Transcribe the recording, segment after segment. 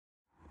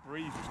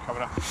breeze was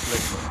coming up the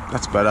slick.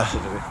 That's better.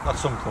 That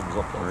sun comes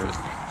up.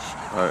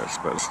 Oh, it's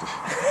better.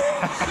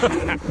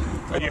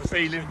 Are you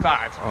feeling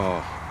bad?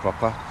 Oh,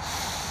 proper.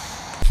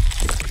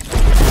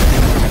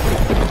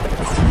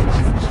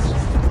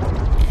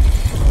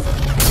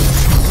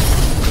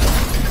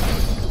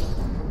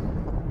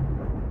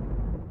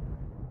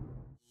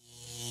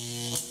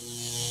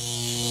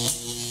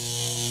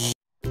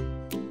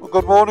 Well,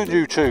 good morning,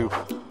 YouTube.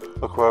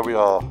 Look where we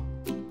are.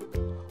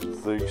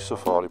 The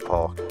Safari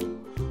Park.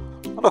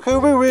 And look who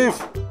we're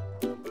with.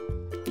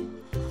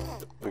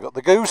 We got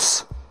the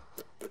Goose.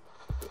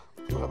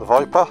 We got the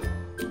Viper.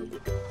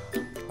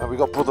 And we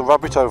got Brother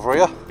Rabbit over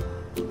here.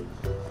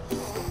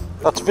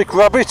 That's Vic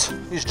Rabbit.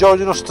 He's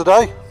joining us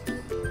today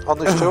on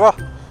this tour.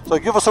 So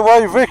give us a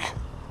wave, Vic.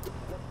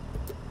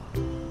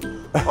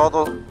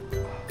 Are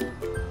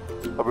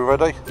we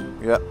ready?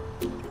 Yeah.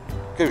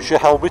 Goose, your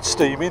helmet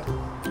steaming.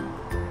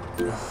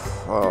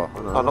 Oh,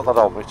 I know. Oh, not that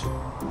helmet.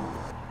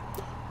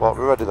 Right,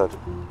 we're ready then.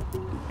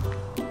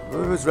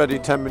 We was ready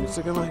 10 minutes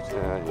ago, mate.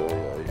 Yeah.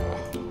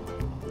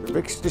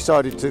 Vic's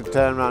decided to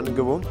turn around and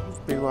go on. He's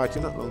been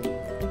waiting that long.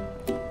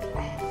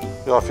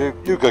 Yeah, if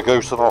you go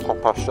Goose and I'll come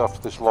past you after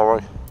this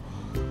lorry.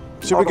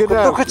 Should we get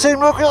down? Look at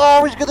him, look at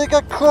oh, he's going to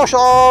get crushed.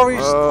 Oh,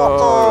 he's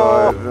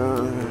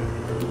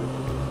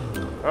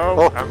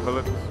Oh,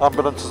 ambulance.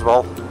 Ambulance as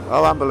well.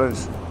 Oh,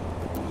 ambulance.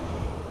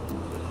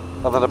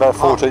 And then about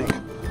 14.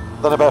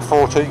 Then about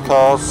 14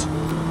 cars.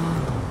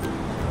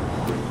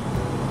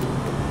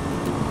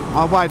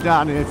 I'll wait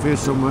down here for you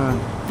somewhere.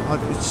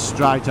 It's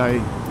straight,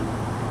 eh?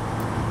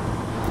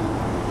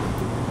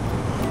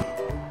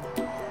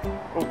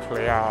 All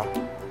clear.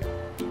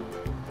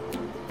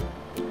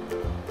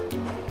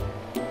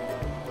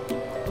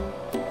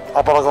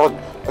 Oh, but I got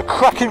a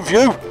cracking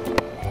view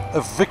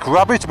of Vic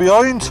Rabbit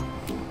behind.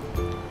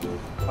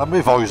 And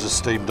my voice has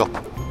steamed up.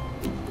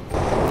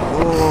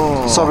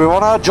 Oh. So we're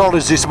on our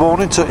jollies this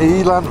morning to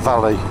Elan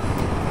Valley.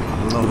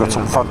 We've got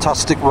some it.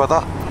 fantastic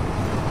weather.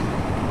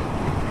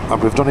 And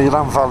we've done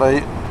Elan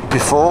Valley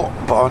before,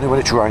 but only when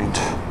it's rained.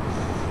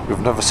 We've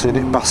never seen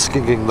it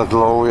basking in the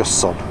glorious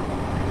sun.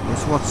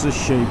 Let's watch the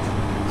sheep.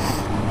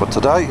 But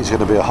today is going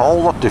to be a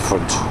whole lot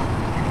different.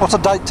 What's the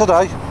date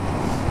today?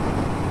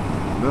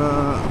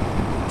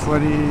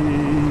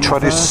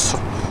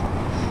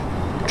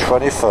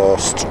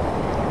 21st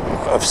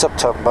of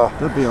September.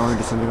 They're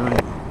behind us anyway.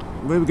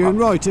 We were going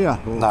right here?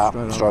 Nah,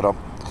 straight on.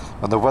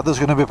 And the weather's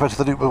going to be better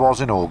than it was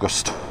in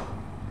August.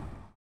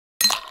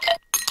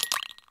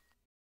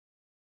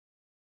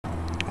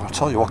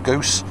 I'll tell you what,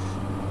 Goose.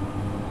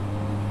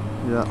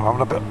 Yeah. I'm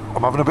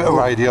having a bit of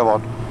radio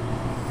on.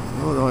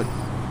 All right.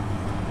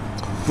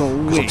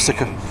 Because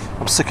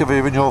I'm sick of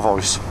hearing your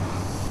voice.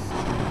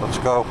 Let's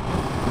go.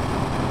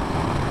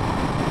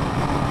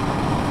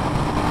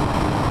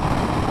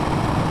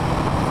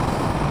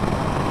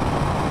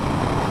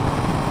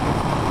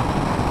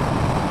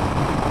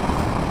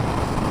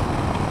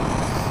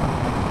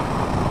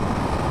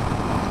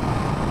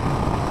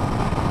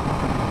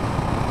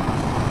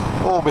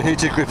 Oh, my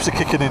heated grips are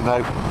kicking in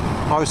now.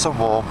 Nice and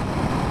warm.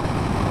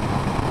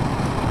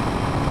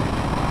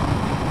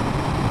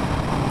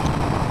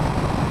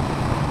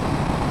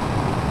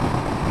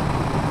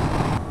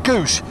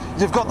 Goose,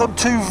 you've got them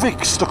two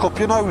Vics stuck up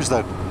your nose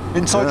then?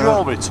 Inside your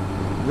helmet?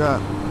 Yeah.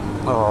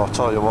 Oh, I'll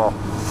tell you what.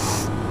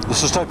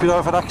 This is hoping you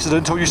have an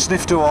accident or you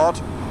sniff too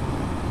hard.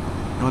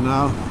 I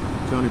know.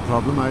 It's the only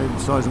problem, eh? The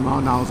size of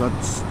my nose, I'd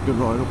go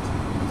right up.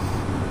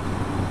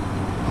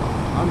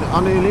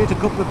 I nearly hit a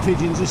couple of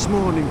pigeons this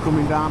morning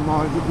coming down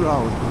my good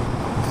road.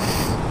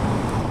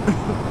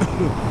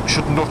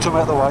 Should nut them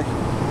out the way.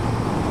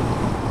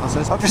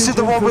 Have you seen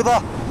the one with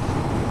that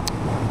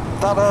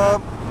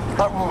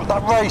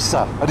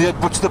racer and he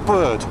headbutts the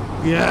bird?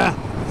 Yeah.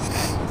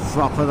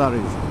 Proper that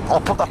is. I'll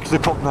put that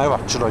clip up now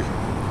actually.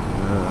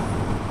 Yeah.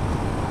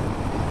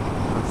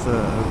 That's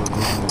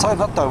Saying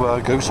that though,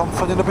 Goose, I'm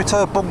feeling a bit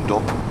bunged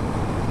up.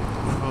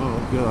 Oh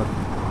God.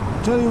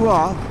 Tell you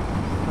what,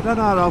 I don't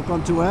know how I've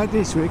gone to work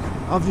this week.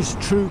 I've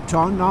just trooped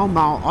on, no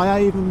mount.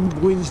 I even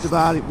whinged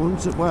about it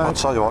once at work. I'll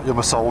tell you what, you're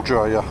my soldier,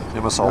 are you?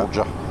 You're my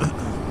soldier.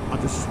 I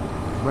just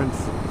went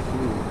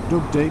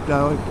dug deep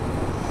though.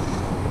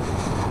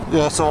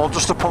 Yeah, so I'll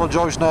just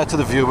apologise now to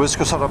the viewers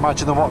because I'd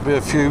imagine there might be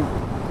a few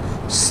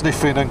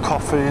sniffing and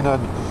coughing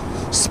and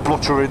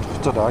spluttering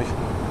today.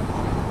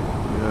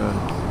 Yeah.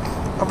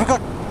 Have we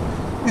got...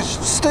 Is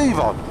Steve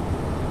on?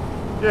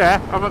 Yeah,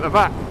 I'm at the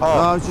back.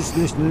 I was just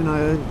listening.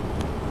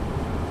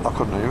 I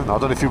couldn't even. I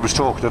don't know if he was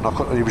talking and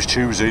he was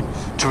choosing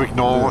to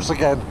ignore us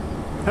again.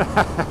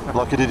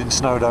 Like he did in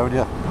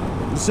Snowdonia.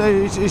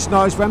 See, it's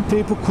nice when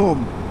people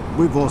come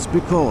with us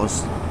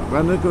because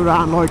when they go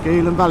around like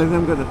Elan Valley,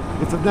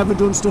 if they've never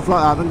done stuff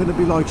like that, they're going to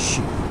be like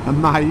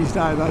amazed,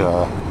 aren't they?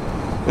 Yeah.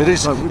 It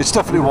is. It's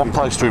definitely one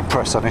place to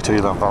impress, isn't it,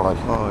 Elan Valley?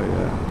 Oh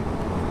yeah.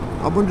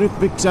 I wonder if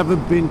Vic's ever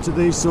been to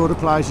these sort of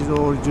places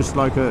or just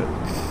like a...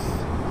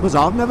 Because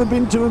I've never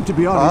been to them, to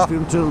be honest,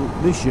 until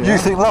this year. You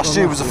think last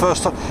year was the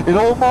first time? In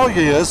all my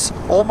years,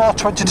 all my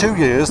 22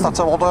 years, that's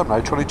how old I am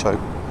now, 22.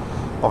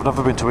 I've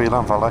never been to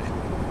Elan Valley.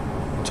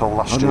 until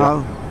last I year.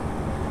 know.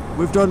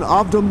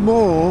 I've done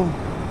more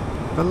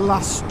the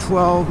last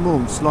 12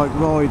 months, like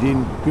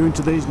riding, going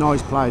to these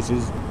nice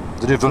places.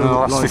 Than you've done in the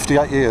last like,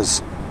 58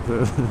 years.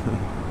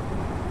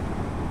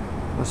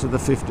 I said the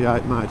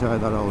 58, mate, I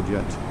ain't that old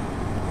yet.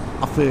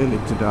 I feel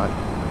it today.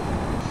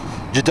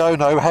 You don't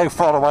know how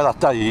far away that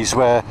day is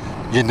where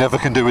you never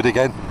can do it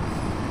again.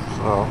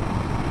 So,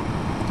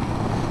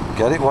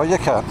 get it while you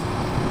can.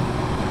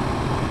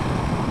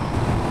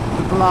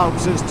 The bloke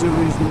says to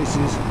his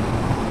missus,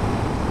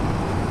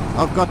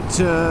 I've got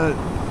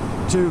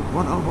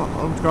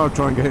I'm going to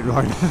try and get it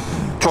right.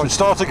 Try and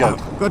start again.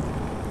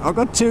 I've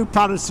got 2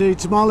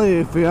 paracetamol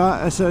here for you.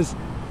 I says,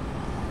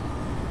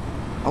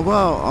 oh,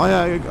 well,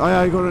 I ain't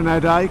got an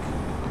headache.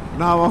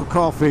 No, I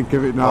can't think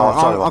of it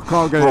now. I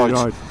can't get it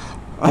right.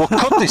 We'll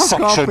cut this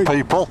section,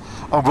 people,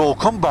 and we'll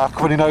come back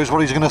when he knows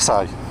what he's going to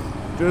say.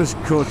 Just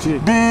cut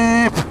it.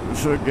 Beep!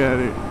 Forget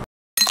it.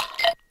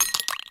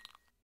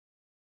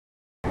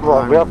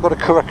 Right, we have got a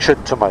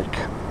correction to make.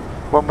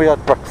 When we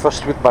had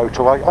breakfast with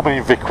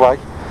Vicway,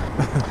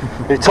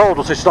 he told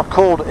us it's not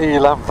called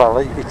Elan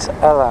Valley, it's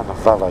Elan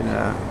Valley.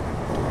 Yeah.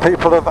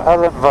 People of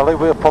Elan Valley,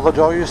 we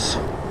apologise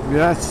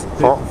Yes.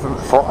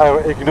 for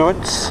our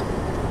ignorance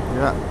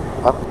Yeah.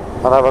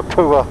 and our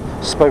poor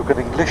spoken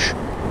English.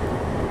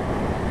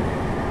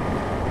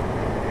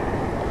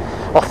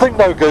 I think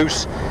though,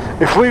 Goose,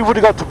 if we would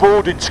have gone to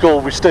boarding school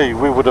with Steve,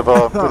 we would have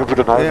known Yeah,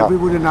 that. we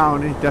would have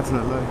known it,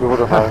 definitely. We would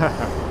have known.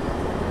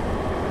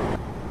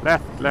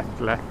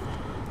 Left.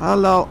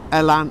 Hello,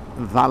 Elan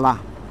Valley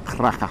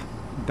Kraka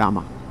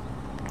Dama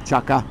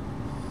Chaka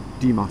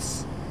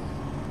Dimas.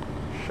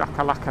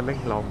 Shakalaka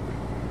ling long.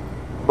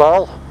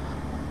 Well,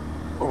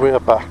 we're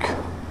back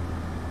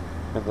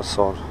in the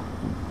sun.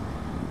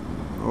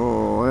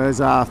 Oh,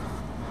 there's our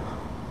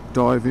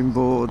diving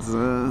boards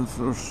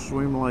for a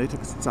swim later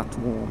because it's that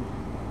warm.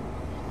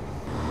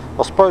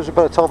 I suppose we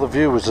better tell the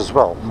viewers as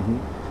well.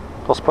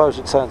 I suppose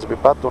it sounds a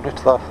bit bad, doesn't it?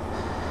 That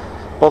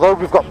although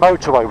we've got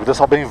Motorway with us,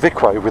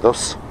 Vicway with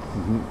us,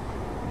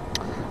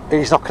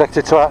 he's not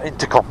connected to our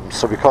intercoms,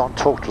 so we can't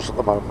talk to us at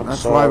the moment.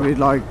 That's why we're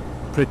like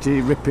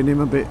pretty ripping him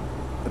a bit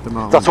at the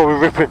moment. That's why we're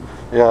ripping.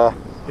 Yeah.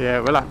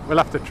 Yeah, we'll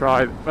have to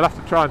try. We'll have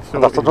to try and sort.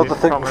 And that's another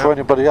thing for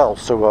anybody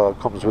else who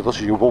comes with us.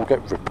 You will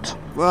get ripped.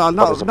 Well,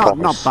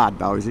 not bad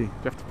though, is he? Do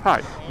you have to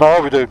pay?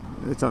 No, we do.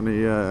 It's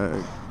only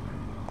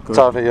It's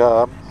only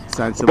a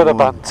bit of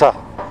banter.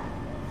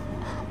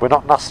 We're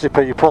not nasty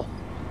people.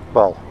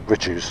 Well,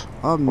 Richie's.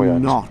 I'm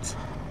not.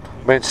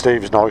 Me and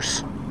Steve's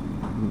nice.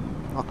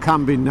 I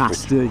can be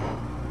nasty,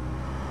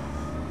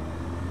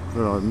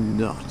 but I'm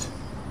not.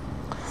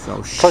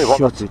 So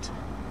shut it.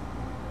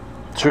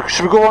 Should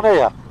we go on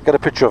here? Get a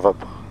picture of him?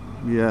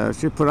 Yeah,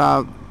 should put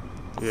out.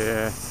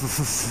 Yeah.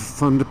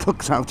 From the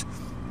pucks out.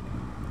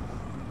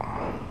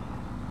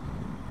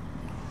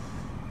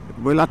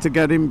 We'll have to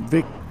get him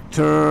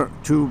Victor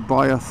to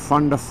buy a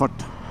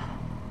Thunderfoot.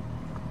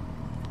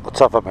 Let's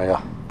have him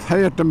here.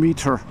 Pay at the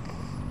meter.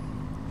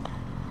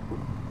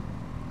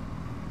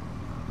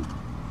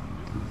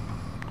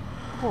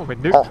 Oh, we're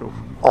neutral.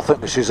 I think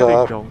this is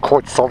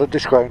quite solid,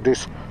 this ground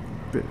is.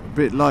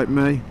 Bit like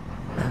me.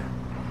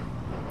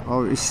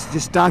 Oh, he's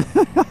just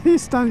standing.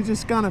 He's standing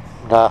just scanning.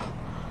 Nah.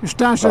 He's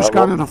standing just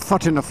scanning a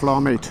foot in the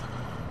floor, mate.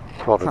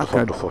 What a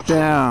Thunderfoot.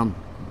 Damn.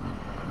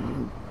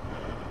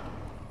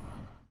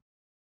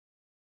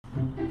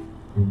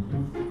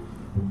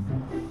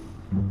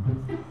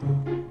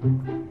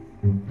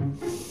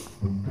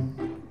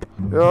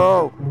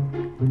 Yo.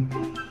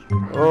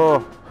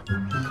 Oh.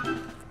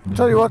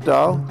 Tell you what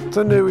though, it's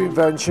a new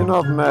invention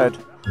I've made.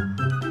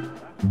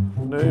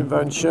 New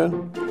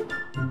invention.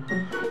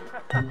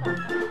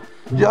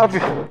 Yeah,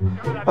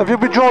 have you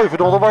been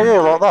driving all the way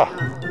here like that?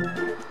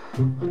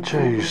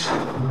 Jeez.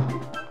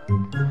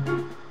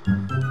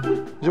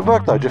 Does it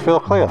work though? Do you feel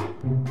clear?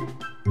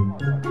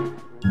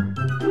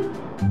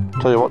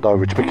 Tell you what though,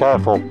 Rich, be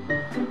careful.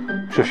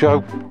 Because if you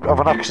have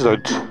an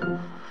accident,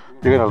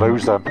 you're going to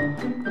lose them.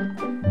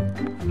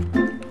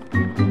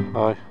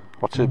 Aye,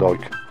 what's it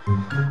like?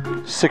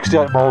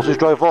 68 miles he's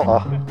drove like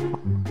that.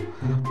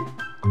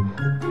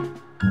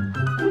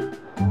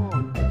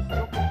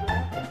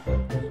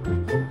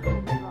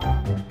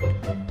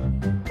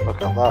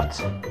 Look at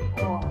that.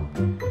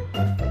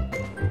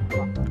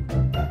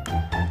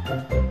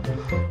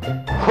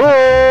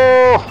 Oh!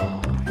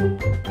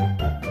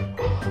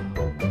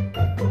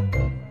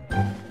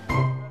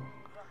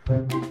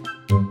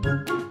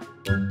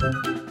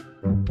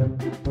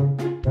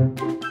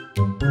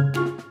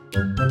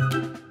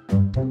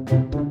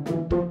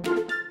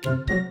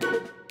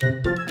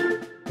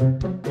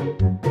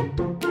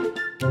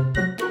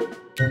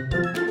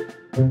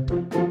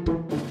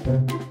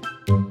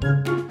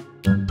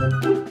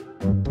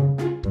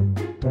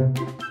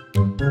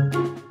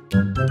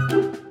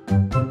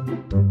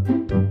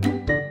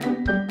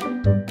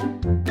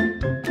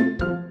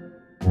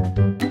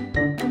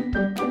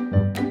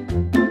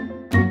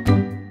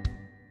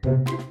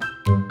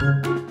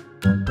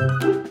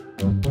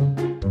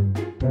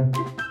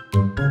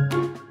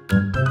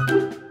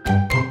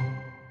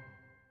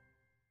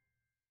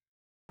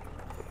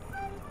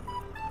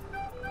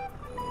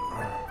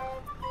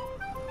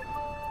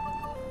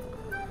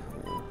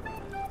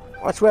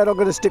 That's where I'm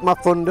going to stick my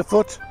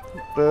thunderfoot.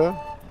 There.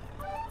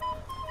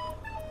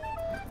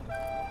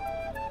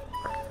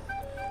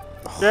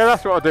 Yeah,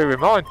 that's what I do with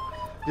mine.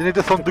 You need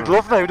a thunder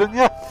glove now, don't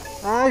you?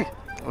 Aye.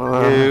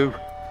 You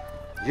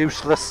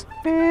useless.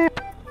 Beep.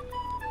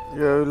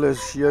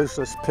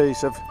 Useless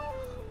piece of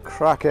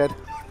crackhead.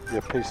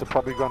 You piece of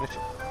pomegranate.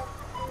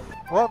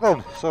 Right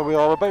then, so we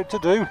are about to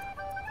do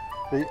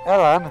the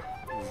Elan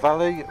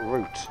Valley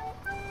route.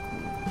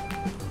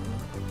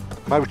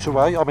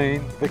 Motorway, I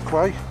mean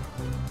Vicway.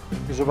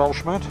 He's a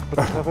Welshman,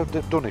 but he's never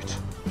done it.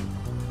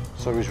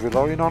 So he's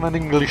relying on an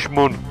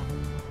Englishman.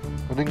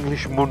 An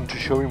Englishman to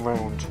show him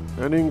round.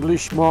 An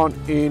Englishman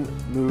in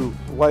New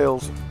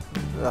Wales.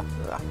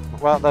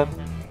 Well then,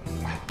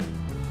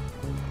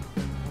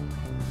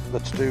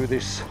 let's do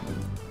this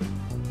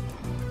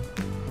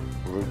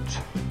route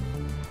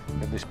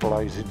in this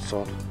blazing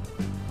sun.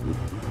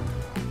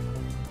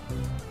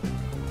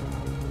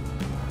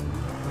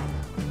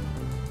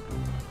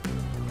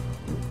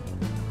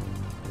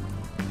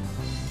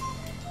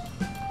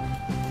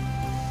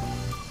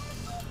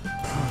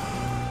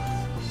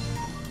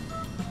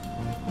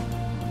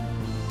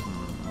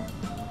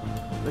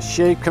 The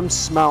sheep can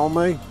smell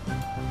me.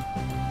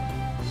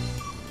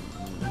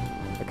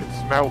 I can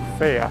smell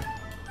fear.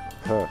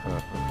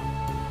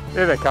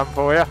 Here they come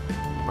for you.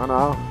 I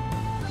know.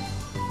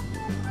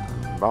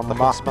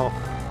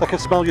 They can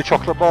smell your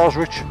chocolate bars,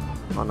 Rich.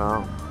 I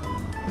know.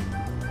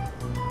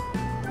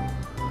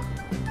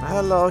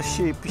 Hello,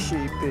 sheepy.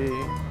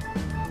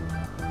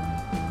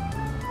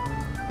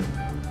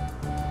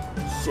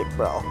 Sheep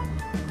bro.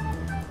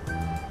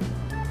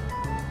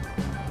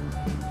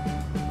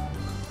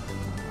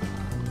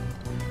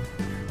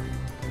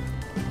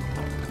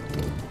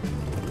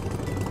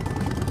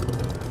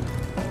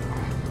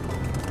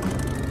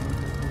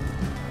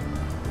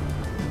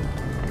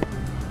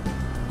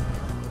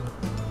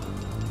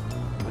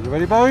 Are you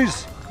ready,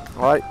 boys?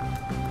 Right.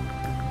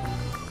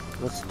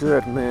 Let's do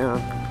it, man.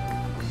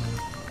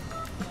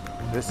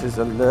 This is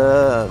a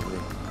lovely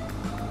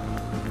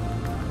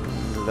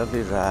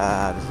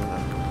ride, isn't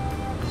it?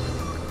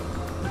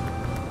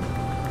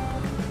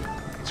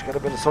 Let's get a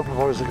bit of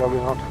sunvisor going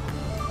on.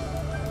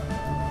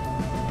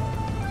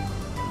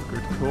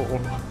 Good call.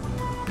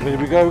 Here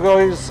we go,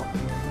 guys.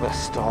 Let's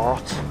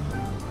start.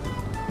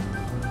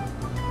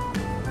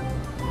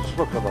 Just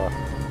look at that.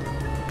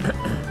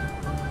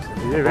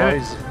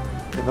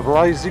 In the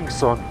blazing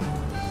sun.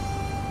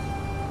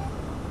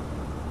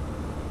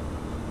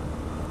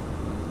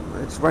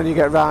 It's when you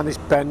get round this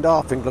bend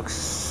off, it looks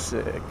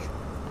sick.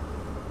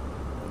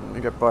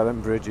 You get by them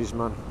bridges,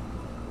 man.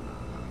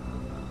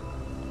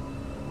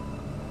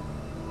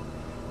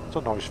 It's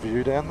a nice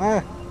view down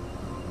there.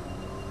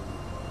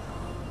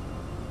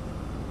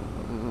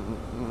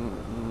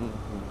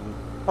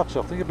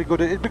 Actually, I think it'd be good.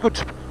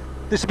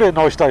 This would be a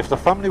nice day for the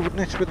family,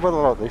 wouldn't it? With weather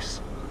like this.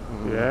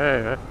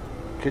 Yeah.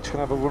 Kids can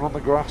have a run on the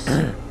grass.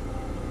 Yeah,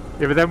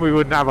 but then we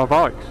wouldn't have our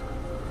bikes.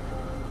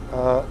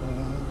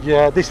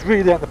 Yeah, this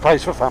really ain't the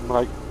place for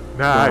family.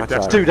 No,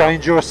 It's too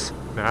dangerous.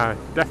 No,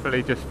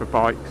 definitely just for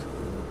bikes.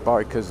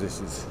 Bikers,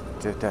 this is.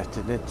 Look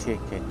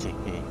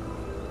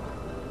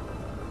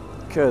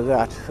at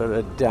that for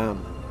a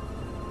dam.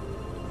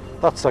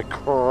 That's a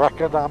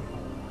cracker dam.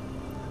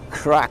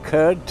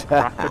 Cracker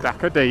dam.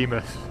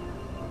 Cracadacademus.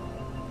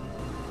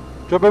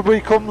 Do you remember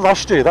we come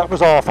last year? That was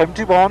half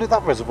empty, wasn't it,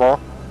 that reservoir?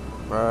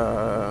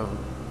 There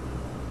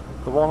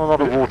wasn't a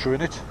lot of water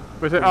in it.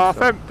 Was it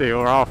half empty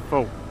or half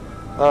full?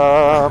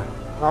 No,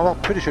 I'm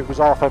pretty sure it was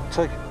half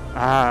empty.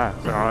 Ah,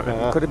 that's alright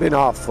then. Could have been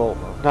half full.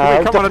 No, Can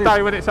we come on a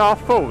day when it's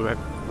half full then?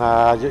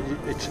 Nah,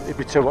 it'd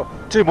be too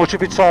much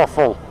if it's half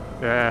full.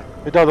 Yeah.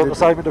 It don't look the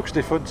same, it looks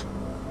different.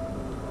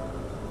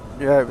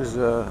 Yeah, it was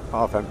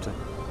half empty.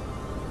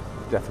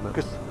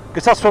 Definitely.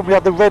 Because that's when we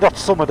had the red hot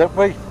summer, didn't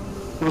we?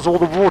 There was all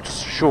the water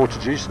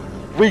shortages.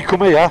 We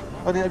come here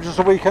and it was just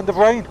a weekend of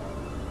rain.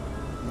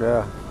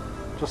 Yeah.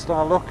 Just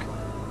our luck.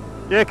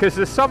 Yeah, because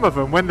there's some of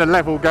them, when the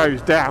level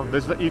goes down,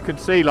 you can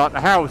see like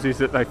the houses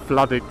that they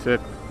flooded to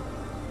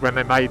when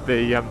they made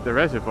the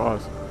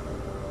reservoirs.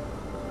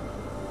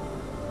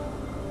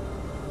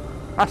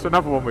 That's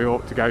another one we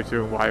ought to go to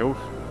in Wales.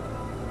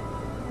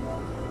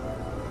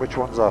 Which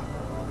one's that?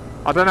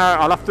 I don't know,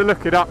 I'll have to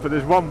look it up, but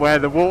there's one where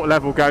the water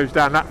level goes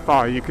down that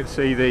far, you can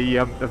see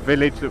the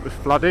village that was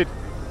flooded.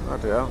 Oh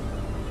dear.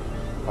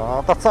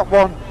 That's that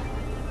one.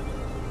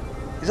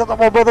 Is that the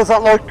one where there's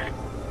that like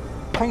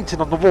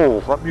painting on the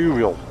wall, that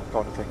mural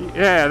kind of thing?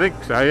 Yeah, I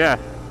think so, yeah.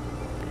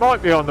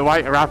 Might be on the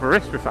way to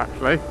Aberystwyth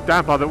actually,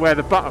 down by where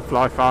the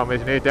butterfly farm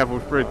is near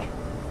Devil's Bridge. Do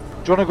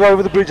you want to go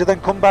over the bridge and then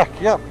come back?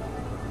 Yeah.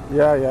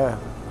 Yeah.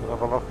 We'll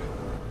have a look.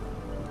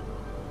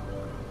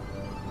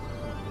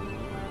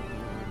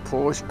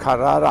 Porsche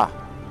Carrara.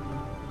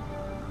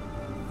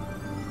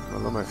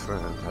 Hello my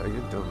friend, how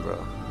you doing, bro?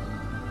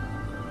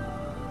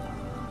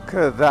 Look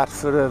at that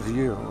for a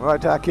view.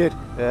 Right, kid?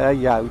 How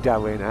you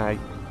doing, eh?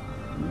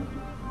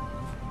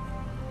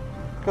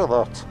 Look at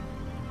that.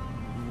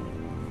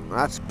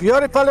 That's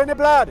beautiful in the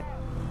blood.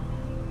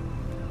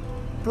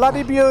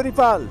 Bloody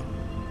beautiful.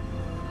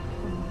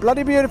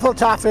 Bloody beautiful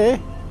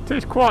taffy.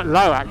 It's quite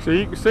low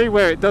actually. You can see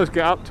where it does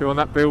get up to on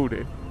that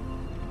building.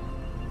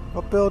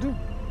 What building?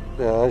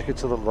 Yeah, you can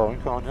see the line,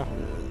 can't you?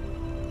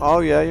 Oh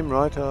yeah, you're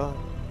right.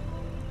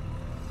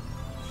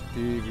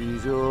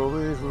 Stevie's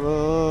always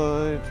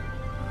right.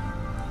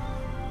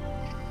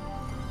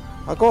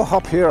 I'll go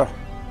hop here.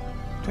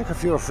 Take a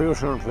few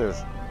turn,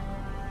 please.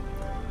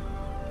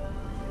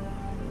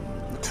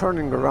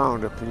 Turning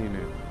around up in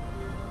here.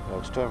 Yeah,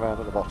 let's turn around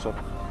at the bottom.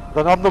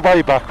 Then on the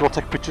way back, we'll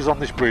take pictures on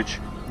this bridge.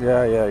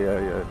 Yeah.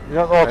 You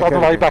know, like on the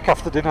way back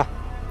after dinner.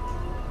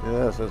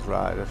 Yes, that's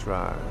right.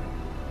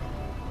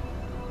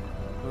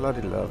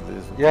 Bloody love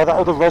this. Yeah, that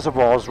other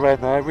reservoir's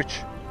round there, Rich.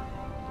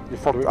 You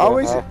follow it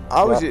round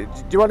there. Is it?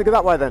 Do you want to go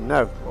that way then?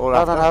 No? Or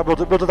No, we'll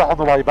do that on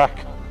the way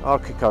back.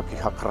 Okay,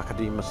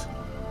 crocodimus.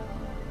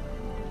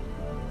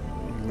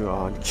 No,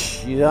 I'm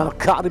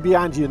caught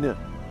behind you now.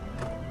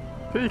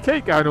 Can you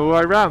keep going all the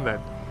way around then?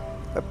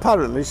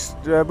 Apparently,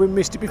 we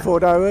missed it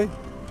before, don't we?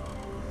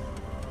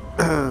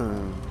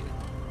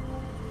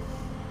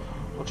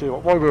 I'll tell you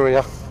what, while we're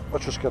here,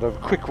 let's just get a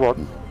quick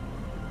one.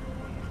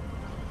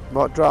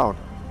 Might drown.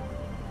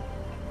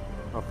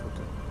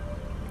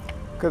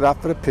 Look at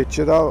that for a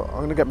picture though. I'm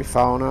going to get my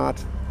phone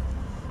out.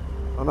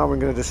 I know we're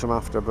going to do some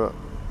after, but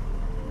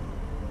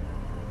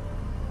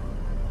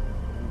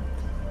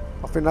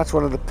I think that's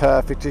one of the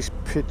perfectest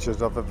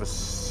pictures I've ever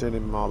seen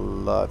in my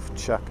life.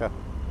 Checker.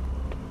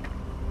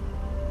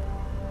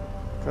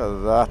 Look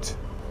at that.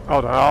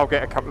 Hold on, I'll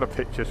get a couple of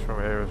pictures from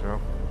here as well.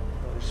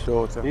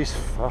 He's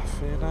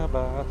faffing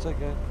about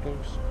again,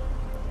 Goose.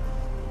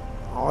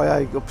 I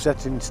ain't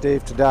upsetting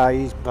Steve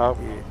today.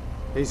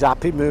 He's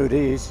happy mood,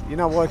 he is. You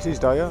know what it is,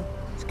 do you?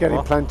 He's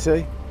getting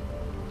plenty.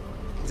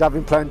 He's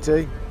having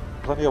plenty.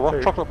 Plenty of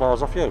what? Chocolate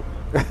bars off you?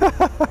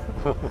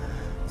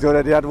 He's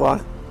already had one.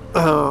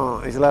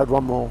 He's allowed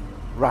one more.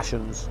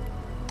 Rations.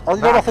 Oh,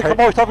 you know what I think I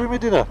might have with me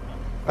dinner?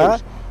 Huh?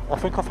 I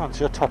think I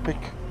fancy a topic.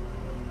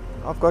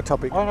 I've got a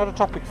topic. I haven't had a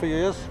topic for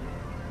years.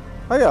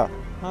 Oh yeah?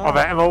 I've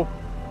ate them all.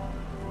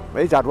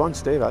 He's had one,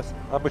 Steve has.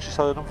 How much are you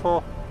selling them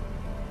for?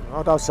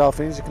 I don't sell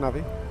things, you can have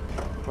it.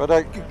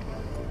 Ready?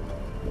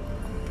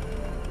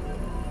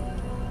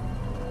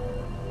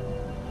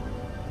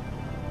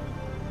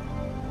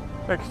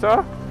 Next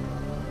star.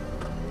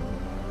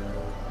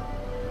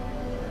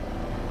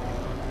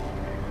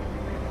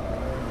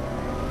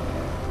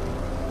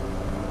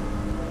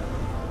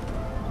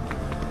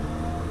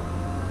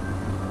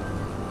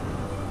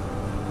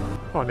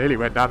 Oh, I nearly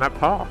went down that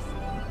path.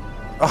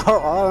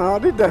 Oh, I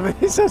did that.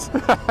 He says,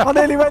 I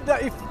nearly went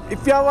down.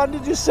 If your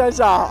one just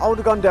says, I would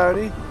have gone down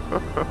here.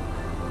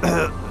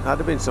 That'd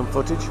have been some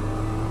footage.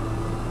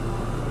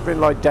 Been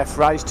like Death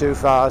Race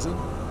 2000,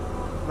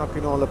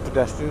 knocking all the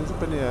pedestrians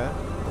up in the air.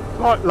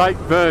 Like Lake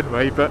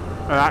Vernwy, but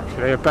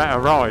actually a better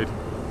ride.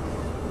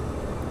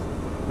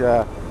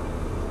 Yeah.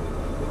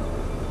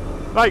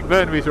 Lake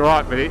Vernwy's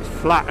alright, but it's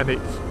flat and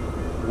it's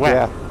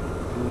wet.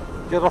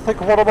 Yeah, I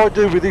think what I might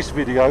do with this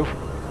video,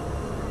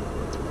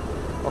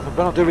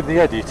 when I'm doing the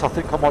edit, I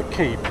think I might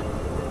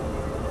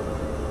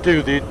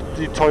do the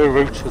entire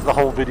route as the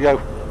whole video.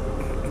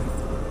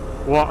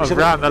 What,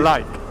 around the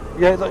lake?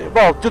 Yeah,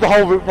 well, do the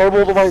whole route now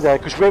all the way there,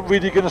 because we're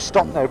really going to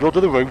stop now. We'll do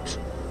the route,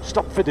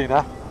 stop for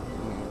dinner,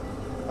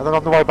 and then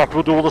on the way back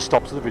we'll do all the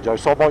stops of the video.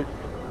 So I might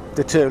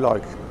do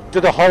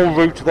the whole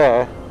route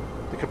there,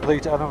 the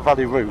complete Elan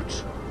Valley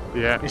route.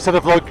 Yeah. Instead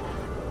of like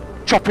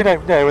chopping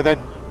out now and then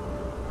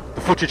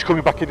the footage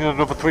coming back in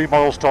another 3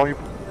 miles time.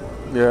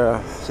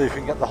 Yeah. See if we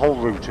can get the whole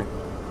route in.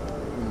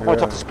 I might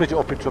have to split it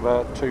up into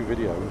about 2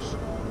 videos.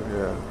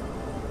 Yeah.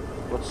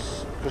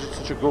 Because it's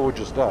such a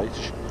gorgeous day.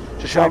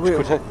 It's a shame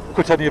to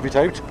cut any of it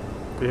out.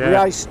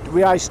 Yeah.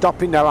 We are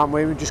stopping now, aren't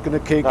we? We're just going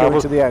to keep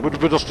going to the end.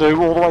 We'll just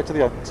do all the way to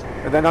the end.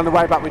 And then on the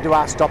way back we do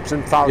our stops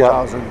and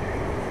photos and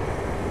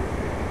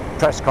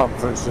press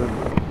conference and...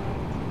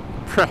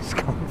 Press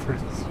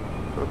conference.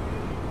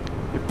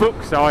 Your book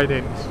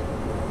signings.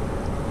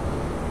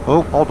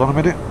 Oh, hold on a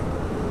minute.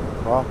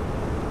 What?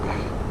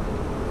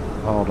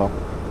 Hold on.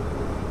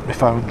 My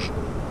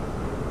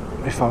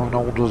phone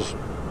holder's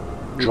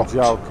dropped.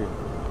 You're joking.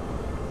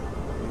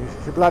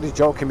 You're bloody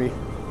joking me.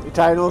 You're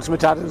taking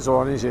Ultimate Addons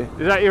on, is he?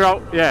 Is that your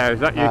old... Yeah, is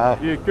that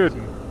your good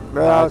one?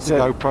 No, it's the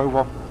GoPro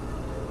one.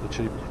 The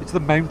cheap. It's the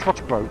mount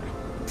what's broke.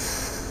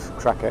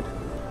 Crackhead.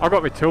 I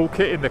got my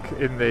toolkit in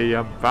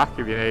the back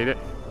if you need it.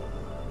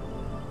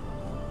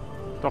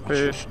 Stop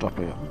here. Stop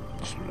here.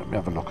 Just let me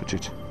have a look at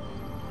it.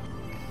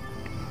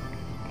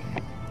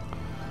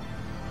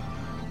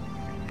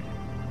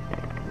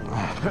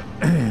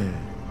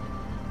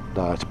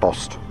 No, it's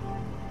bust.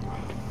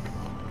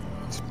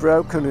 It's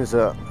broken, is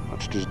it?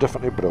 It is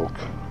definitely broke.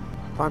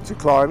 Fancy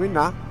climbing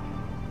that?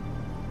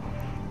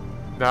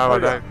 No, I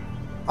don't.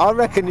 I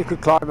reckon you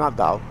could climb that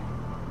though.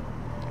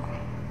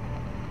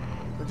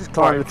 Just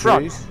climb the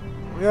trees.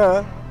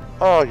 Yeah.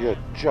 Oh, you're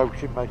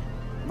joking, mate.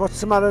 What's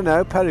the matter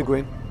now,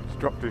 Peregrine? He's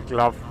dropped his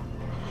glove.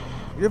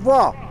 You've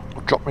what?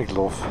 Drop me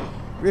glove.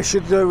 You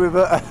should do with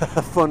a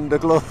thunder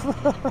glove.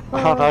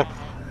 I know.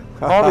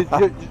 Oh,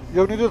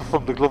 you only did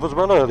Thunder Glove as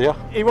well earlier.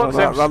 He wants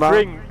Right, them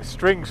right.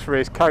 strings for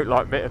his coat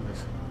like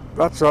mittens.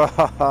 That's right.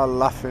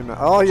 Laughing.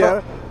 Oh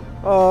yeah.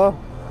 Oh.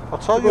 I'll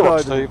tell you Good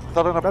what, idea. Steve.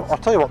 I'll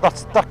tell you what.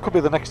 that could be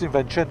the next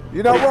invention.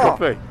 You know what?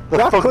 Could be. The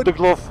That Thunder could-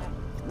 Glove.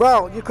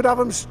 Well, you could have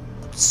them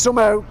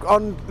somehow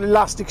on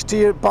elastics to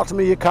your bottom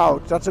of your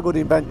coat. That's a good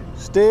invention.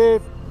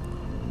 Steve,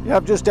 you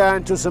have just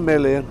down to $1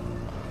 million.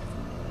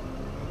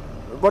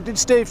 What did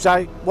Steve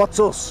say? What's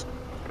us?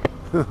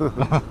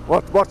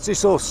 What's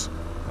this us?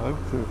 Oh.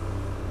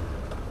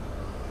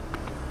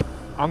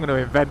 I'm going to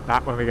invent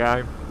that when we go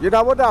home. You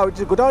know what? No, it's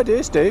a good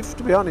idea, Steve.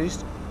 To be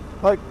honest,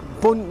 like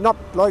not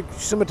like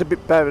something a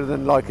bit better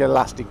than like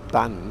elastic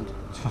band.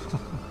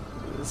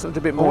 Something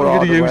a bit more. What are you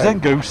going to use hardware.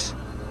 then, Goose?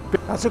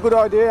 That's a good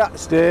idea,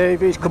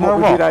 Steve. He's come You know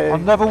up with what? it. I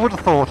never would have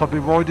thought I'd be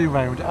riding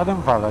around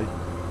Elan Valley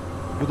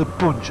with a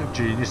bunch of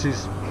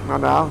geniuses. I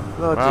know.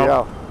 Bloody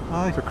Well, hell.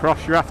 Aye. It's a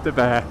cross you have to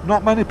bear.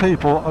 Not many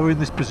people are in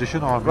this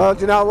position, are Well,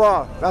 do you know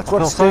what? That's I what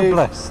feel so Steve.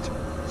 blessed.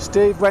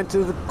 Steve went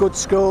to the good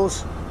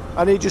schools,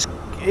 and he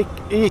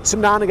hits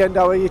them now and again.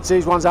 Though he hits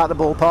these ones out the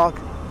ballpark.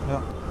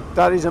 Yeah.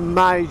 That is a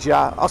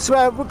major. I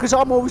swear, because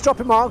I'm always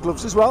dropping my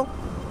gloves as well.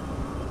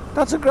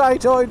 That's a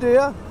great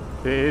idea.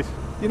 It is.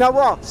 You know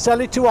what?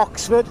 Sell it to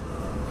Oxford.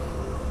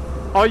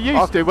 I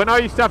used to, when I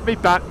used to have my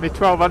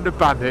 1200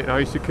 Bandit and I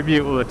used to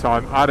commute all the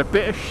time, I had a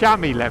bit of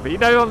chamois leather. You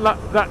know, on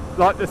that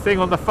like the thing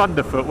on the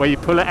Thunderfoot where you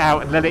pull it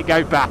out and let it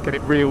go back and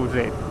it reels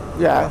in.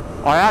 Yeah.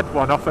 I had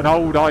one off an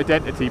old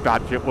identity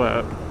badge at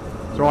work,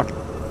 so I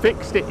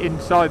fixed it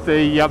inside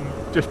the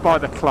just by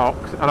the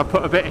clocks, and I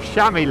put a bit of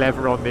chamois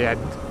leather on the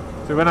end.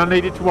 So when I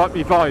needed to wipe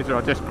my visor,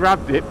 I just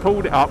grabbed it,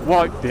 pulled it up,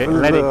 wiped it, and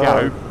let it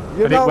go,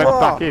 You and it know went what?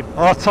 back in.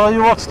 I'll tell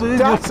you what, Steve.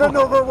 That's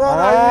another one.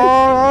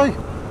 Aye.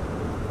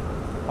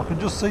 I can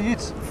just see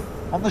it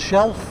on the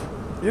shelf.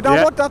 You know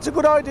Yeah. what? That's a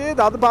good idea.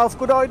 They're both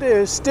good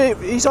ideas.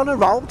 Steve, he's on a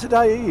roll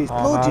today. He is.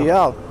 Oh, Bloody no.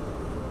 hell.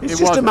 It's It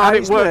just was, and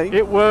amazed me.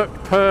 It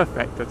worked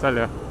perfect, I tell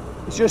you.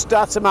 It's just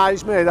that's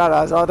amazed me. That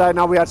has. I don't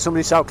know we had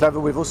somebody so clever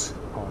with us.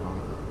 Oh,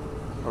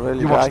 no. I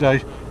really You watch do.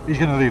 Dave. He's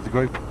going to leave the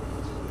group.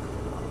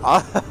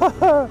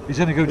 He's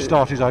only going to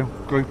start his own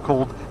group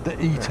called the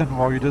Eton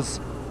Riders.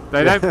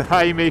 They don't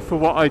pay me for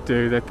what I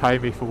do, they pay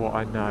me for what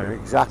I know.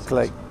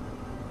 Exactly.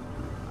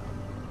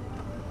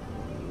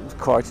 It's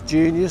quite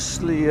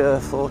geniusly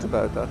thought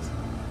about that.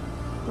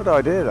 Good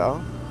idea,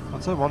 though. I'll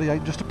tell you what, he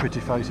ain't just a pretty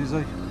face, is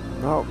he?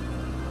 No.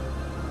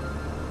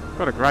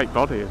 Got a great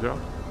body as well.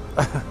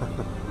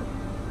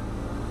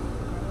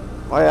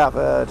 I have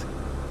heard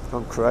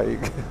from Craig.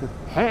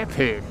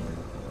 Hairpin.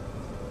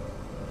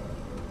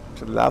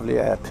 It's a lovely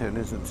hairpin,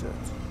 isn't it?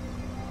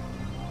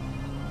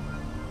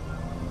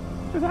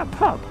 Is that a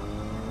pub?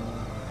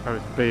 Oh,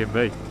 it's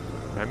B&B.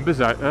 Members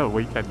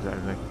weekends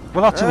only.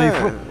 Well, actually,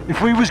 Yeah.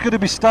 if we was going to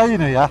be staying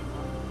here,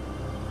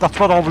 that's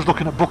what I was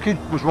looking at booking,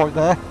 was right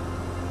there.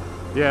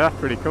 Yeah, that's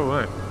pretty cool,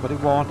 isn't it? But it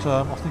wasn't,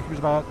 I think it was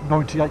about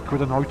 98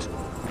 quid a night.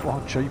 It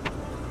wasn't cheap.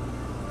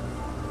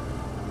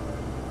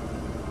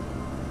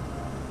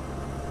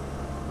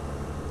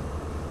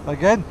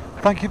 Again,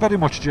 thank you very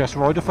much, Jess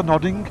Ryder, for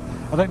nodding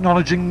and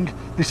acknowledging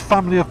this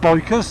family of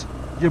bikers.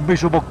 You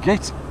miserable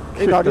git.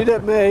 He nodded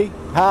at me.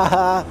 Ha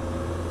ha.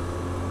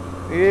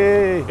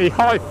 Yeah. He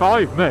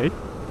high-fived me.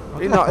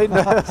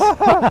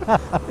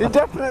 He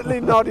definitely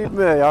nodded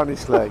me,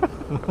 honestly.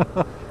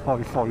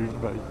 High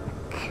five me.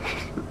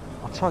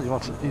 I'll tell you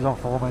what, he's on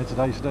for me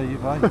today,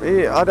 Steve,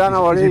 eh? I don't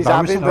know what he's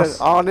having, embarrassing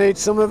but I need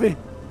some of it.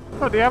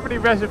 Bloody, how many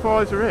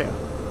reservoirs are here?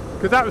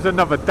 Because that was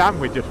another dam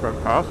we just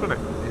went past, wasn't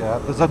it? Yeah,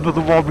 there's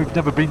another one we've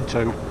never been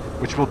to,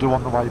 which we'll do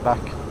on the way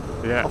back.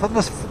 I Yeah. think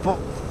there's four.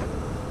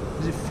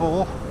 Is it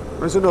four?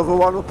 There's another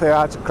one up here.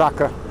 It's a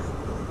cracker.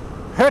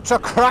 It's a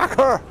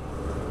cracker!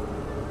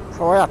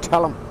 So I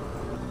tell him.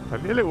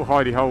 Plenty of little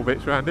hidey hole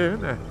bits around here,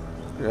 isn't there?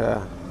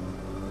 Yeah.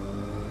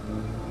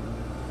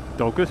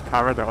 Dogger's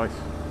Paradise.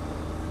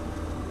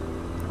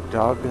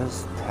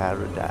 Dogger's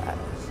Paradise.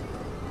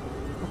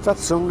 What's that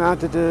song now?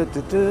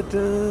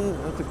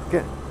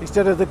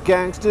 Instead of the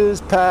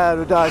Gangster's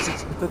Paradise,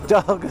 it's the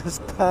Dogger's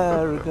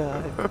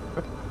Paradise.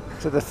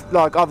 To the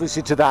like,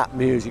 obviously to that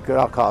music,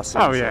 I can't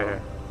sing. Oh, so, yeah,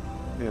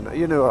 yeah.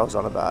 You know what I was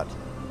on about.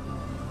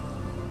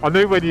 I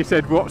knew when you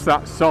said, what's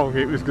that song,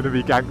 it was going to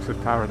be Gangster's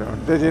Paradise.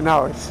 Did you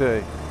know it?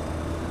 See.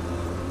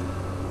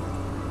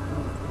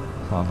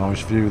 A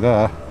nice view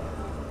there.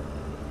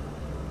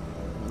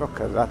 Look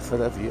at that for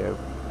the view.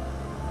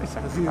 It's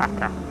a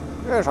cracker.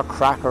 There's a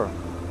cracker.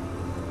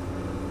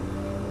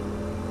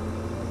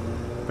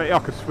 Bet I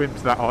could swim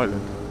to that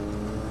island.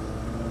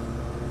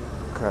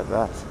 Look at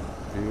that.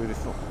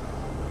 Beautiful.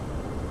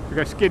 We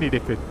go skinny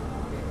dipping.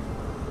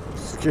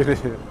 Skinny.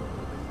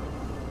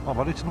 Oh,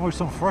 but it's nice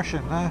and fresh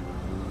in there.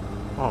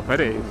 Oh, I bet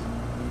it is.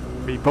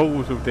 Me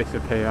balls will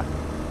disappear.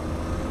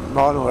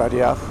 Mine already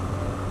have.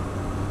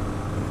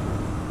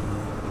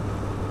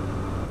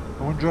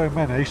 I wonder how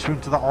many swim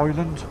to that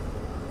island.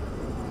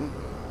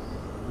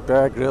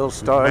 Bear Grylls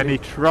style. Many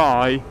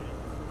try.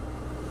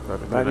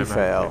 Many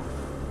fail.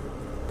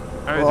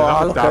 There's Oh,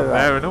 another look down at that.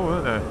 there and all,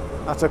 isn't there?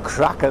 That's a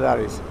cracker, that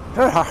is.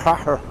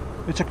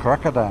 It's a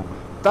cracker dam.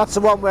 That's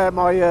the one where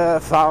my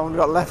phone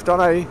got left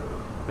on, eh?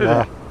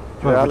 Yeah.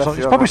 Yeah,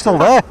 It's probably still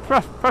there.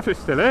 Perhaps it's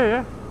still here,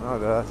 yeah. Oh,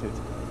 that's it.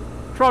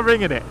 Try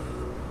ringing it.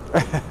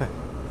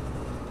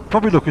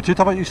 Probably look at it.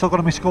 How about you still got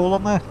a missed call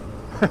on there?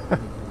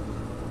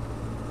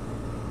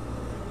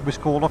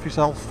 Missed call off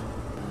yourself.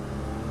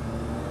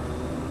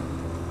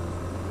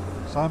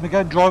 Same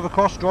again. Drive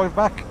across, drive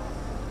back.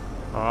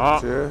 Ah.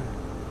 Sure.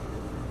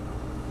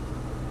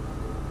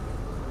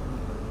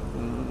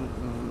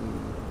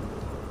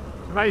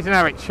 It's amazing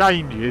how it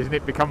changes and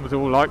it becomes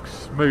all like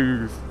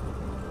smooth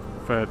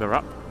further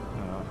up.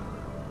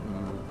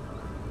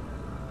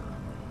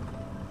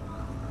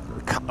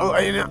 Oh,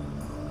 ain't it?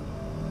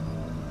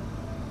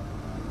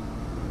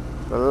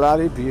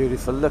 Bloody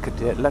beautiful. Look at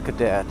it. Look at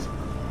that.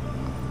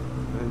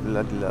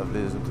 Bloody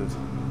lovely, isn't it?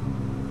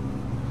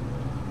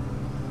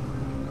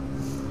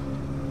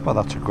 Well,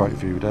 that's a great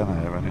view down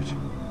here, isn't it?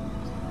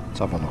 Let's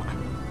have a look.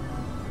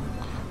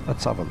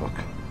 Let's have a look.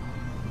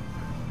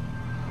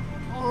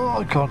 Oh,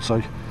 I can't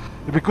see.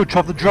 It'd be good to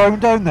have the drone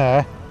down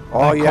there.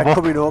 Oh yeah,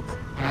 coming up.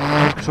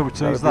 So it That'd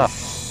sees be that.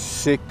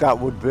 sick, that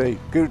would be.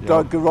 Go,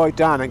 Yeah. go right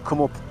down and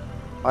come up.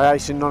 I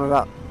ain't seen none of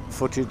that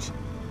footage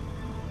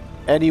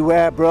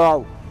anywhere,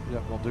 bro. Yeah,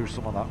 we'll do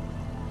some of that.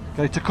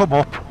 Okay, to come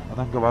up and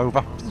then go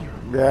over.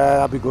 Yeah,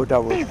 that'd be good,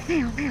 that would.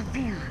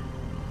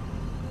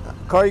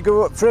 Can't you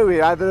go up through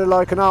it? Either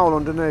like an owl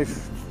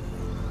underneath.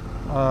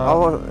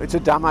 Oh, it's a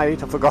dam, I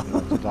forgot.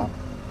 It's a dam.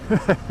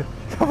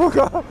 I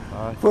forgot.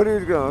 Aye. But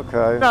it's go,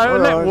 okay.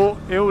 No,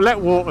 it'll let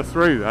water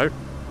through though.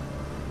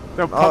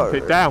 They'll pump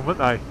it down, won't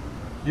they?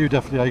 You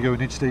definitely are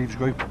going in Steve's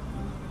group.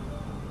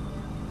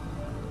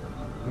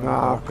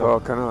 Nah,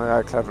 God, can I?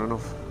 Yeah, clever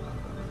enough.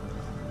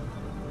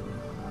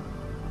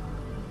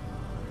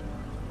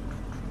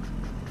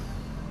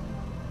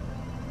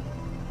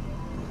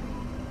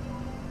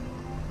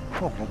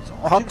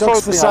 Hot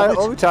dogs for sale.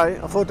 Oh,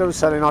 I thought they were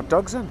selling hot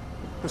dogs then.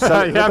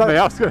 Yeah, me,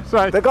 I was going to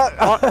say. They got.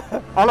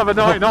 I'll have a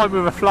 99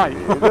 with a flake.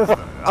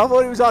 I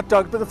thought it was hot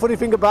dogs, but the funny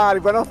thing about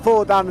it, when I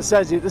thought down and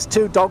says it, there's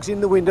two dogs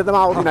in the window, them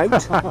holding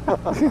out.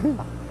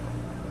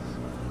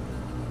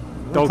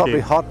 Probably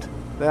hot.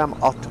 Them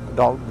hot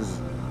dogs.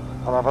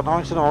 I'll have a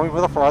 99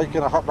 with a flake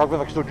and a hot dog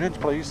with extra onions,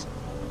 please.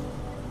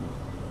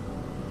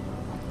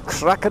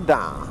 Cracker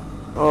down.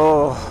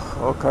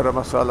 Oh,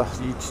 caramba, sala.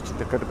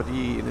 Look at the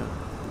badine.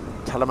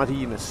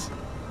 Talamadinas.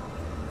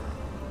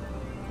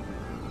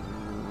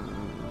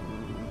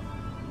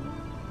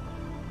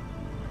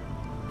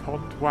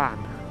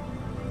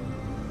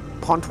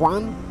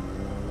 Pontwan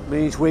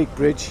means weak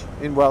bridge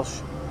in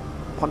Welsh.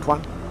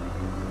 Pontwan.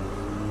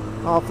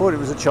 Oh, I thought it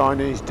was a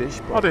Chinese dish.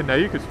 I didn't know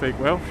you could speak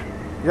Welsh.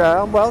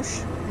 Yeah, I'm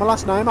Welsh. My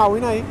last name,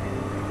 Owen, eh?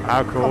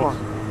 Of course.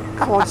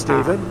 Come on,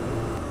 Stephen.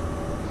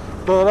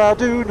 But I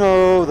do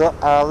know that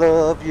I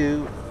love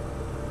you.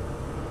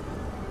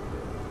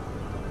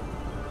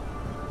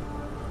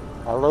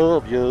 I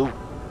love you,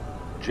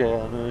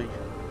 Jenny.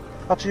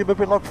 Actually, you're a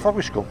bit like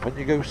Forrest Gump, aren't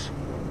you, Goose?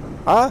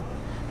 Huh?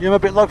 You're a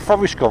bit like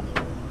Forrest Gump.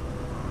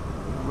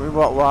 In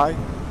what way?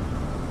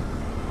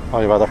 Oh,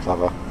 you're rather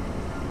clever.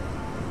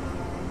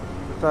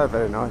 It's not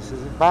very nice,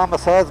 is it? Mama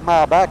says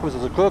my back was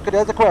as crooked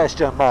as a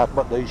question mark,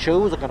 but these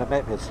shoes are going to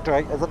make me as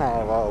straight as an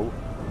arrow.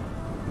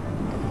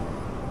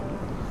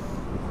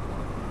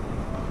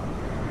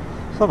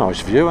 It's a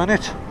nice view, isn't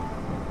it?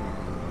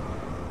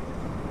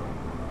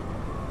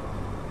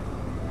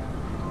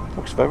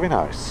 Looks very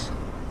nice.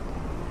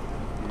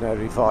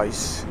 Very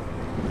nice.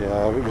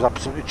 Yeah, it was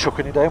absolutely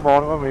chucking it down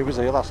morning when we was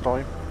here last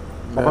time.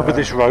 I remember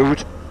this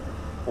road,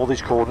 all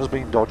these corners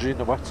being dodgy in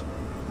the wet.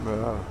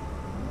 Yeah.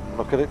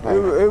 Look at it now.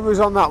 Who was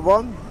on that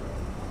one?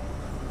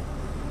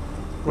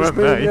 Weren't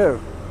me and me. you.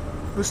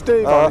 Was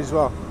Steve on as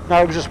well?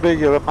 No, it was just me,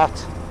 you and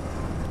Matt.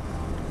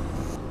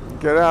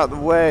 Get out of the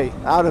way.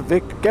 Out of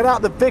Vic. Get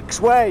out the Vic's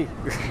way.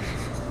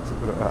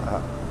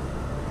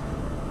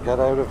 Get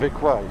out of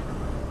Vic way.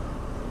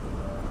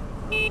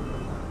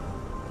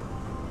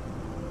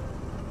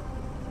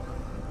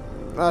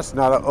 That's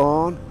not a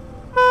horn.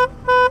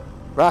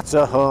 That's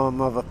a hum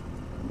of a...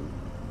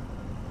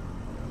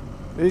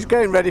 He's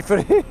getting ready for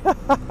it.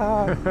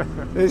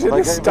 He's in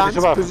a stance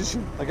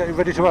position. They're getting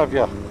ready to have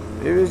you.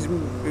 He was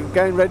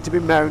getting ready to be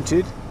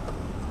mounted.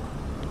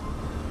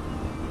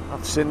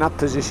 I've seen that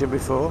position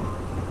before.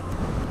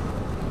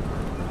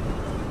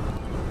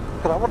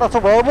 Look at that one, that's a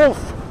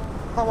werewolf.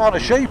 That one a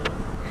sheep.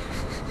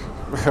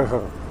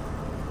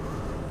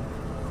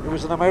 It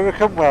was an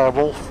American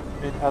werewolf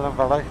in Elan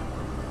Valley.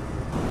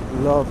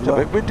 It's a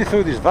bit windy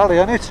through this valley,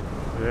 isn't it?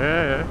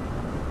 Yeah.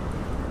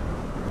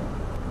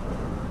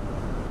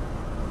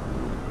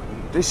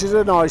 This is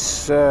a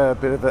nice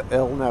bit of a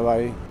hill now,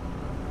 eh?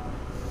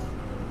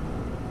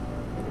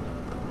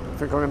 I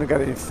think I'm going to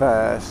get in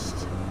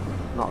first.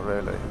 Not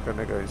really, I'm going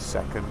to go in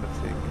second, I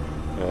think.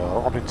 Yeah,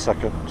 I'm in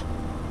second.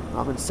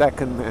 I'm in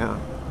second now.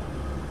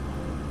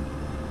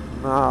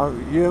 No,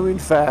 you in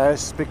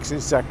first, Spick's in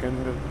second.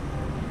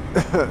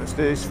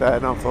 Steve's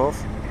third, I'm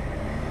fourth.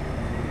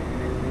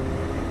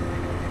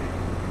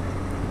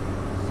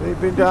 So you've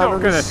been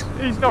down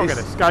He's not going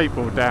to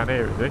skateboard down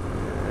here, is he?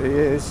 He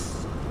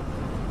is.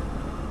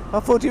 I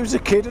thought he was a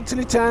kid until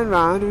he turned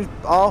round. He was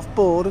half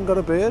bald and got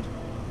a beard.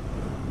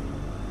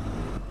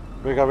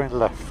 We're going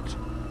left.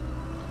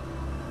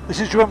 This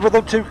is, do you remember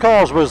them two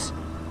cars was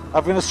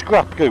having a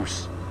scrap,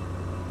 Goose?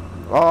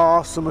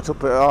 Oh, something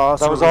up here. Oh,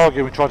 that was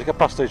arguing, trying to get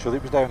past each other.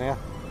 It was down here.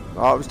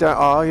 Oh, it was down.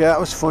 Oh, yeah, it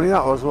was funny.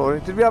 That was,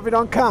 wasn't it? Did we have it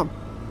on cam?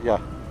 Yeah.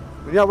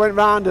 Yeah, I went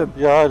round him.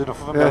 Yeah, I had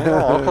enough of a minute.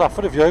 Oh, look at that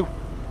for the view.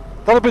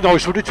 That'd be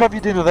nice, wouldn't it, to have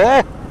your dinner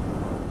there?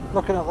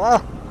 Looking at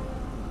that.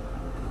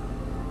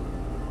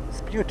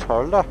 It's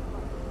beautiful.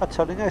 I'm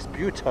telling you, it's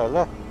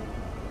beautiful.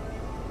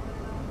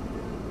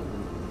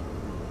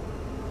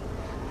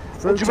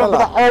 Do you remember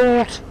that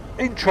old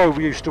intro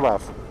we used to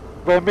have?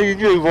 Where me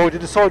and you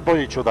riding side by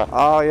each other?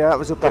 Oh yeah, it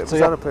was a bit.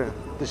 That's up here.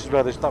 This is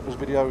where that was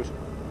videos.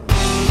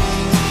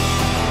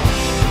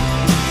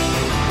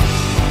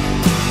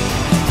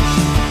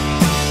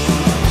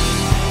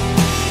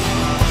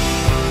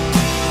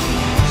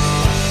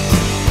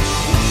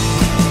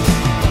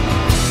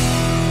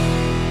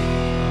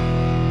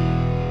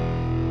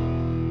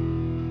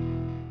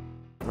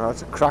 No,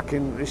 it's a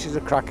cracking. This is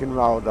a cracking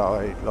road that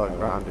I like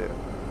round here.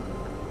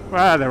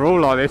 Well, they're all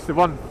like this. The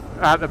one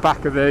out the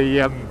back of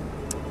the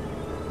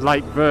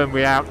Lake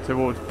Vyrnwy out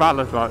towards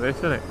Ballas like this,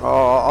 isn't it?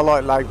 Oh, I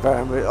like Lake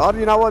Vyrnwy. Oh,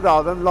 you know what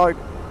though? Them like,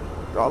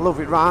 I love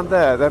it round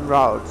there. Them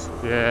roads.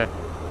 Yeah.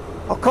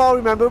 I can't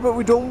remember, but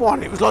we done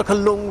one. It was like a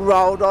long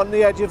road on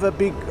the edge of a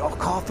big. I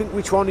can't think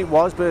which one it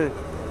was, but it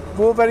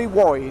was very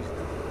wide.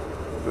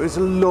 It was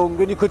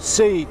long, and you could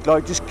see it,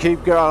 like just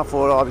keep going. I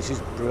thought, oh, this is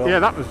brilliant. Yeah,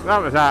 that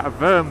was out of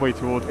Vyrnwy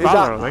towards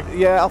Ballas, I think.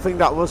 Yeah, I think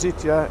that was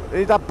it. Yeah,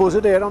 is that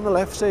buzzard there on the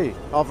left? See,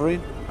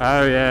 hovering.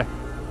 Oh yeah.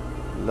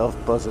 Love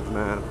buzzard,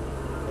 man.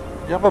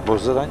 You have a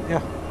buzzard, ain't you?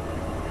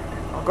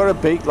 I've got a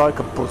beak like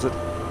a buzzard.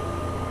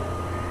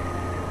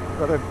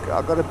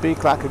 I've got a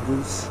beak like a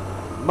goose.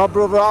 My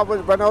brother,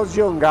 when I was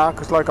younger,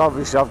 because like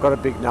obviously I've got a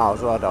big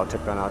nose, well I don't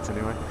take that out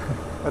anyway.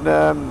 And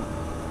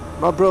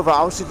my brother,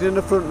 I was sitting in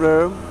the front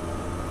room,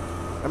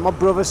 and my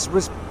brother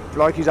was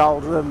like, he's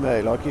older than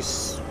me, like I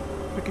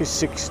think he's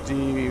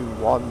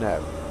 61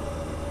 now.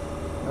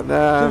 And he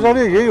was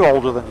only a year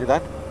older than you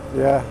then.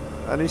 Yeah,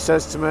 and he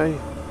says to me,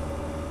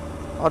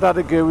 I'd had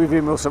a go with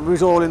him or something. We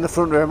was all in the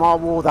front room. I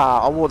wore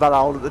that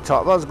old at the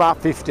top. I was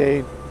about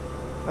 15.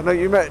 And do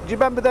you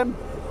remember them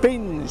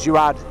bins you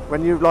had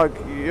when you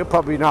you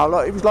probably know,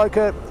 like it was like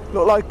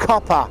looked like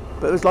copper,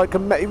 but it was like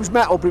it was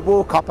metal, but it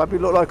wore copper, but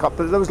it looked like copper.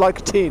 But there was like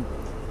a tin.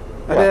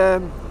 Yeah.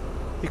 And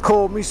he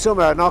called me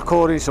something, and I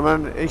called him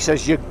something. And he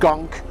says, "You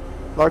gonk,"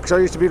 like, so I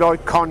used to be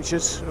like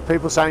conscious of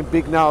people saying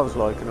big nose,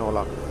 like, and all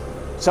that.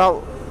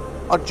 So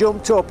I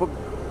jumped up and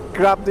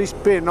grabbed this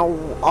bin.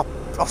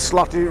 I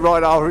slotted it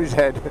right over his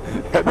head,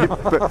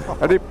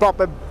 and it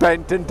proper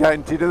bent and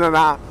dented, and then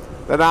our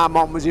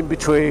mum was in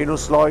between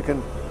us, like,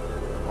 and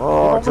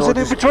Mum was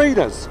in between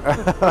us.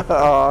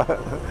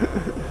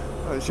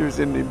 She was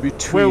in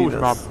between Will's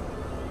us. mum.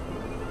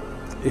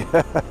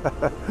 Yeah.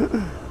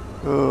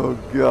 Oh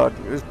God,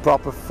 it was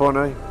proper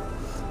funny.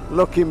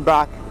 Looking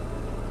back,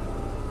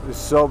 it's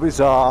so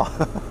bizarre.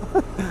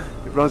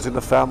 It runs in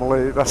the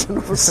family. That's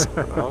another. I was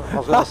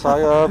going to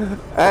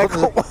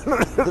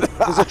say,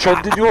 there's a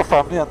trend in your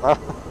family, isn't there?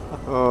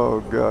 Oh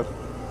God.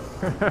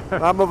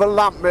 My mother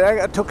lamped me.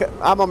 I took it.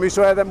 Our mum used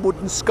to wear them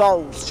wooden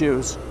skulls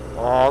shoes.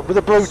 Oh, with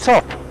a blue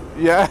top.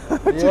 Yeah.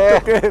 Yeah.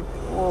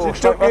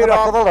 She took it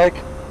off. The leg.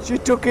 She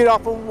took it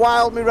off and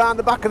wiled me round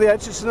the back of the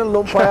head. Just in a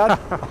lump I had.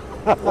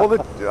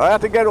 I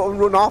had to get up and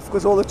run off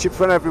because all the chips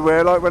went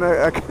everywhere. Like when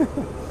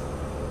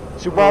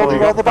She wiled you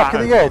round the back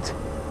of the head.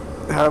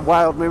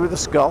 Wiled me with a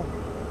skull.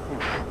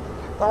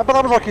 Oh, but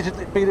that was like you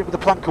beat it with a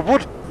plank of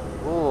wood.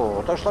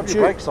 Oh, don't slam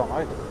your brakes on,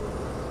 mate.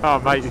 Oh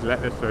mate, he's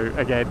letting us through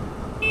again.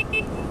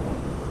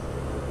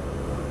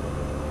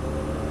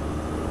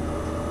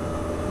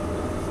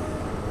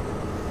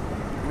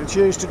 And she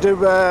used to do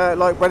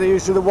like when he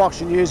used to do the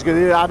washing years ago.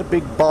 He had a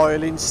big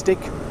boiling stick.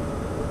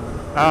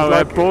 Oh,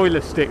 like, a boiler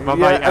stick. My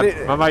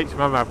mate's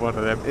mum had one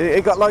of them.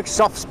 It got like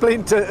soft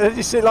splinter, and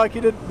you see, like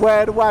it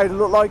wear away. It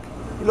looked like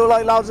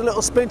loads of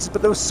little splinters,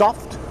 but they were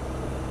soft.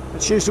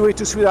 And she used to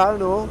eat us with that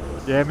and all.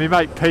 Yeah, my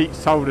mate Pete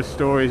told us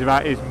stories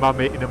about his mum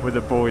hitting them with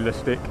a boiler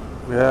stick.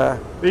 Yeah.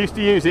 They used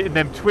to use it in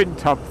them twin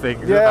tub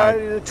things. Yeah,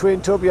 in a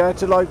twin tub. Yeah,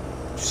 to like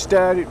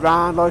stir it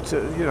round, like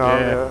to, you know.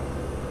 Yeah.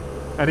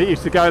 And it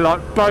used to go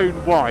like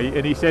bone white.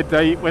 And he said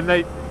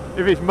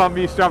if his mum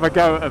used to have a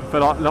go at them for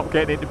like not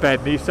getting into bed,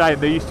 and he's saying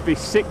there used to be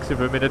 6 of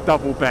them in a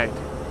double bed.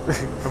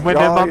 And when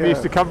their mum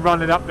used to come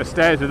running up the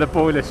stairs with a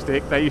boiler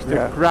stick, they used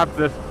to grab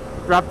the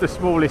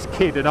smallest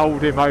kid and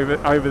hold him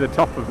over the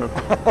top of them.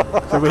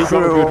 So we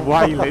got a good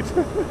wailing.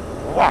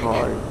 Whack.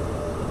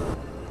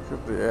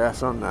 Could be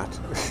ass on that.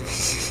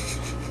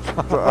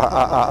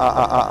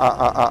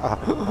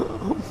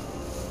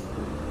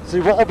 See,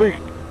 what'll be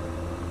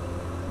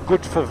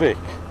good for Vic,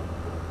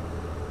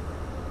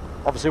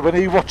 obviously when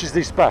he watches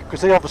this back,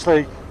 because he ain't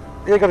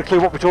got a clue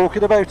what we're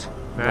talking about.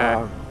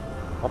 No.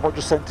 I might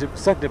just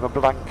send him a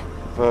blank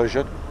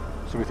version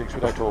so he thinks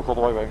we don't talk all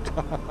the way around.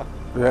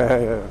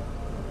 Yeah.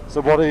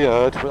 So what he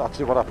heard,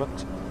 actually what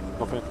happened,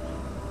 nothing.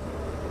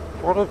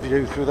 What a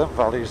view through them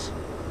valleys.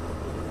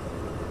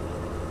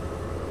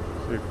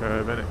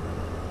 Superb, isn't it?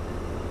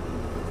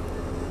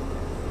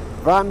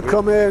 Van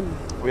coming.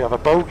 We have a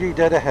bogey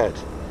dead ahead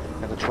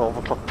in the 12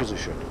 o'clock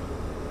position.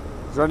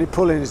 Is there any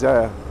pullings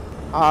there?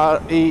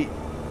 R-E-S-P-E.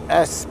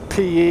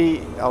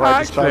 Oh,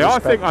 Actually, I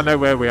think I know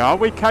where we are.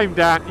 We came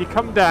down, you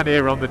come down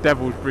here on the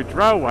Devil's Bridge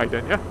Railway,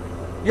 don't you?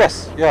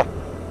 Yes, yeah.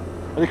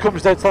 And he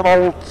comes down to some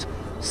old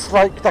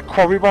slake, that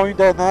quarry mine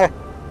down there.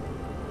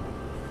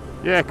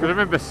 Yeah, because I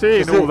remember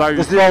seeing all those.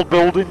 There's the old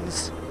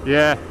buildings.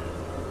 Yeah.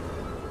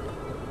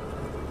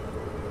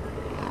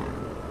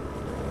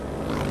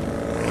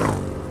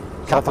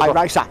 Cafe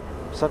racer.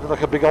 Sounded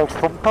like a big old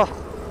thumper.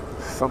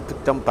 Thumper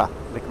dumper,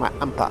 like my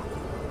amper.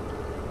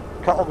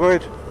 Cattle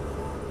grid.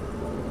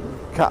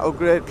 Cattle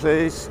grid,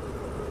 please.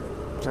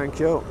 Thank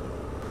you.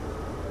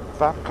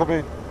 Van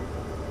coming.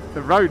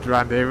 The roads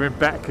around here are in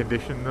better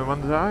condition than the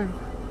ones at home.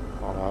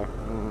 I know.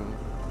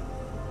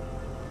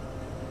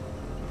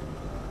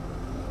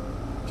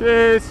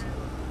 Cheers!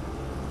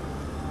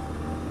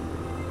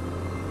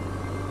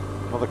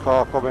 Another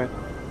car coming.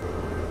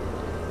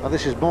 And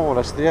this is more or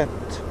less the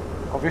end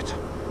of it.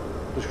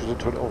 Just goes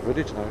into a little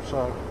village now,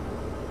 so.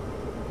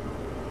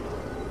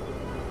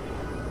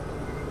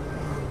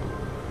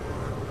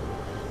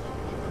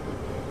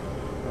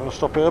 You want to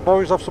stop here,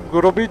 boys? Have some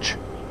good rubbage?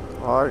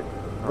 Alright.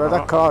 Where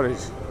that car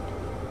is?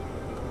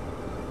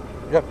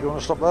 Yep, you want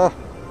to stop there?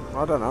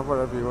 I don't know,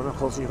 whatever you want to.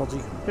 Huzzy,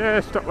 huzzy. Yeah,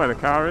 stop where the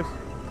car is.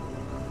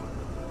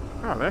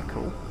 Oh, they're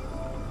cool.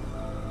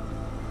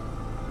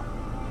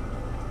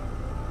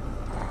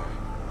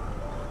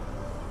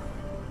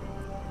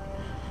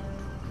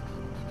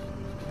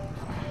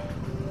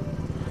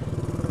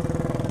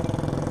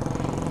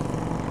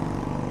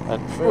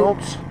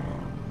 Enfields.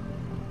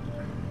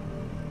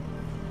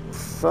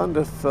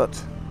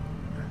 Thunderfoot.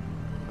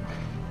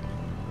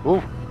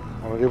 Oh,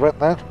 already went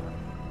then.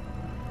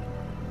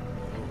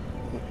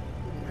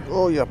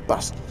 Oh, you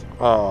bastard.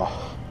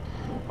 Oh,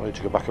 I need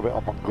to go back a bit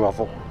up on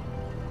gravel.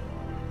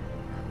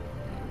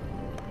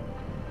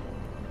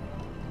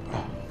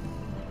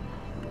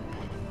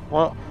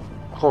 Well,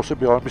 close it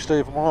behind me,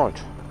 Steve, am I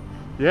right?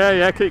 Yeah,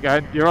 yeah, keep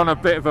going. You're on a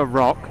bit of a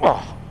rock.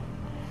 Oh.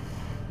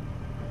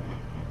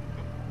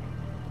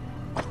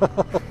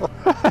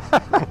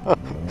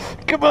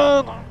 Come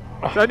on!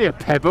 It's only a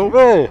pebble.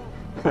 Hey.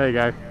 There you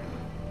go.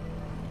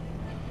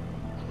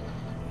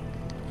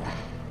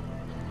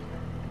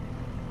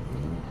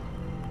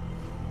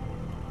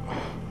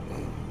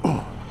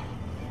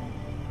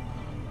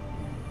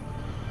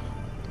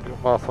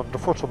 Got my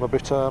thunderfoot, I'm a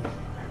bit I'm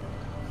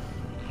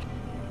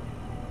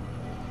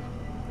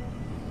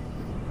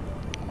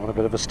on a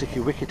bit of a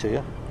sticky wicket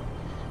here.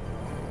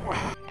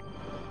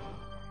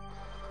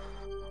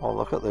 Oh,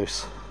 look at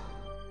this.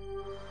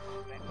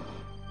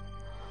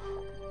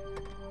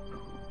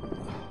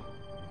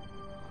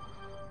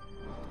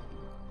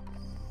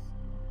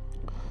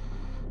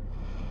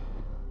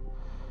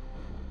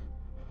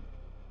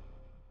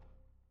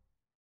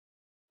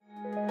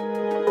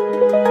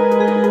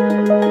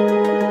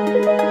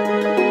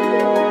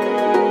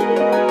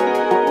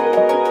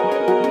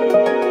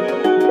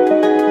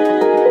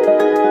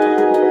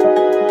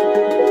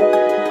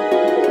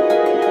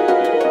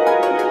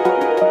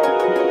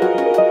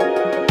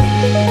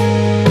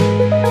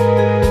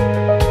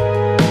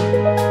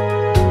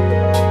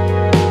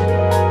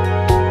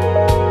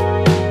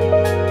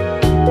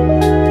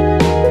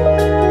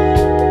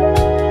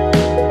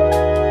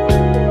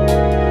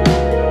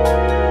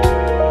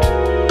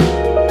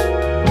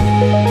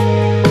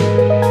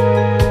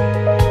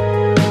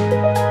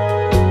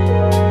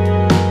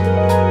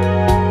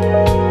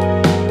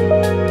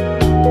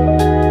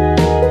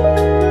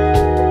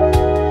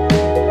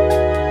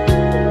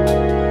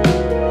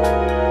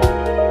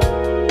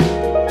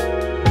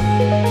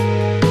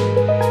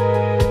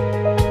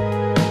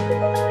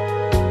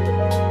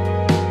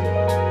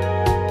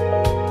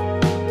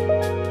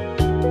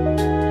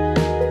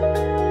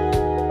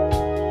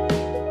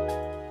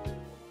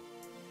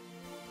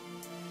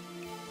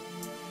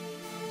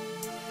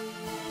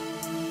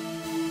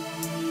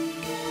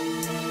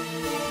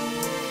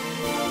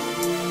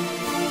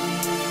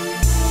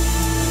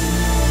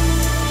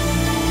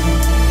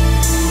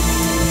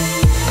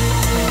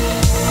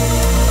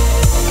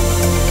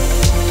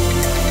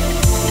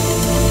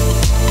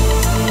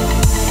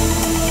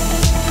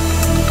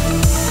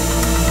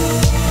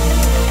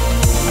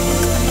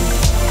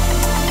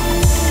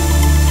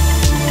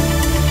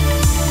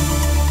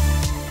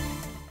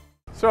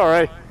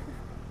 Sorry.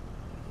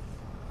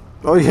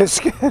 Oh, you're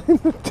scaring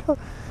the dog.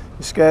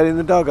 You're scaring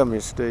the dog on me,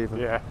 Stephen.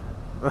 Yeah.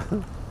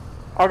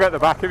 I'll get the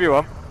back if you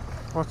want.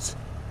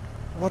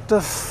 What the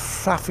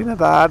faffing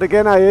about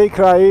again, are you,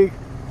 Craig?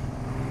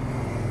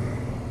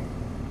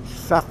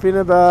 Faffing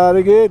about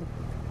again.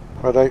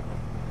 Ready?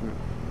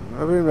 We've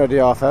been ready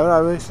half hour,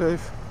 have we,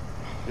 Steve?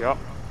 Yep.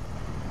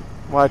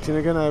 Waiting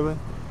again, have we?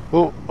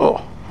 Oh,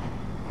 oh.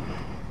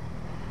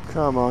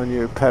 Come on,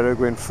 you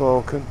peregrine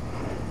falcon.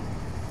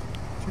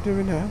 What are you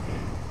doing now?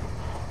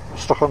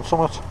 Stuck on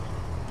summit.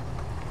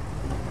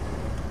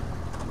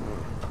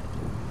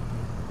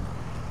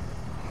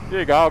 Here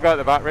you go, I'll go at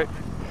the back, Rick.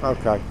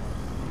 Okay.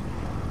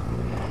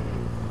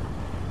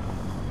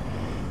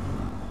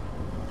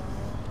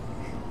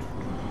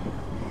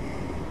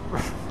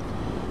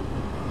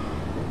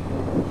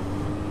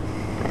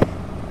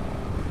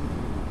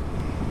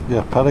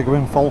 Yeah,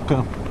 Peregrine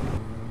Falcon.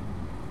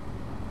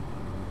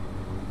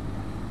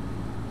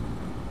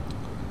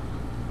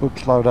 Good,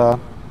 slow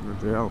down.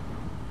 Bloody hell.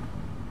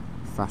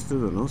 Faster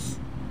than us.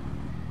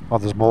 Oh,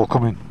 there's more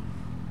coming.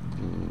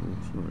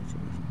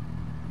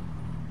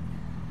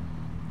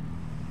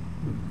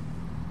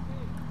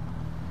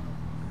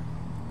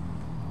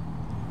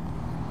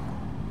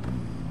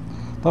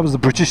 That was the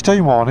British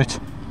team, wasn't it?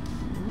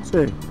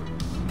 See.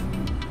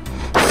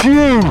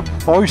 Phew!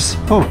 Voice!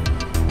 Oh!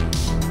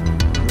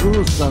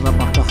 Goose and a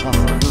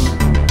macaca.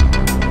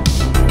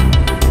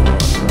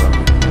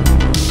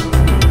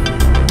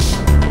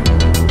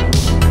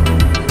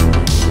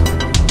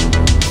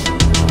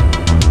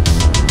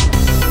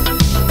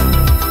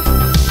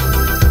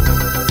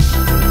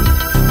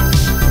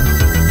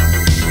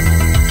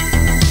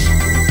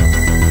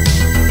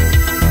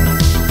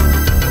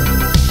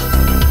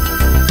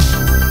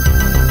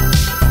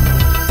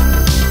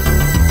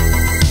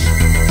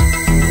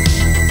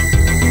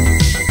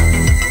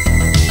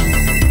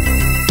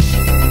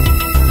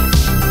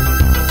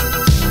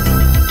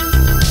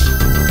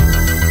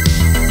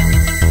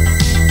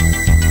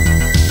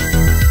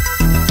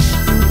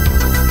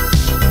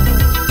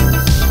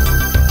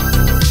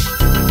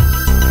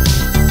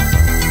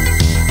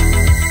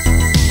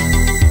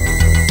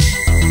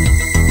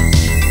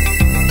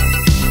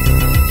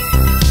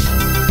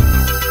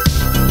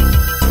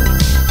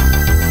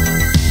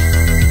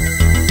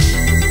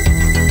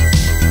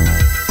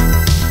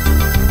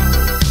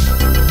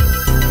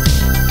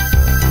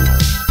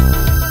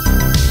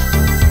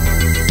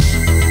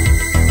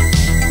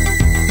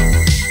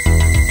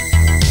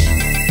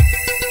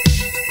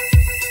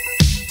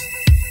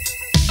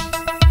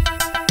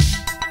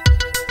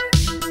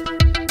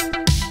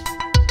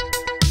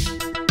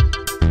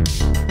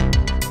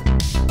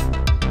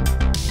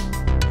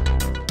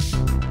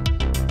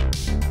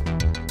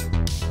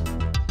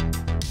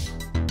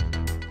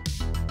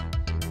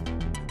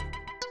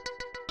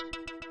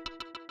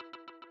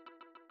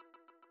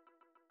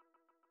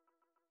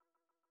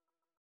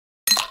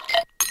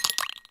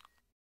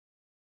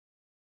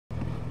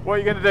 What are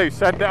you going to do?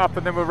 Send it up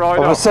and then we'll ride I'm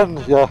going off? to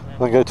send, yeah,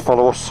 then go to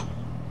follow us.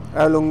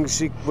 How long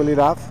will it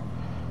have?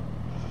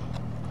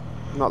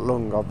 Not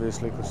long,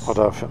 obviously. Cause I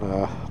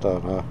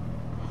don't know.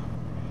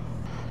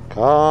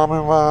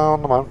 Coming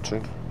round the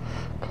mountain,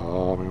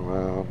 coming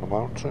round the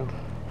mountain,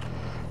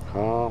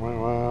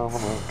 coming round the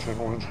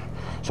mountain.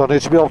 So I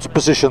need to be able to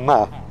position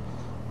that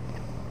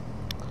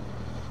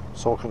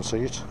so I can see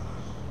it.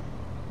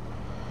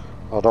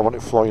 I don't want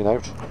it flying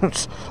out.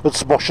 It's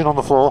smoshing on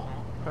the floor.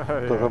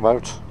 Yeah. The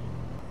remote.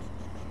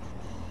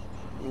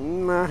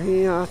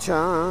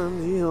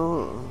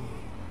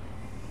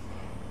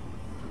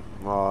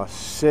 Oh,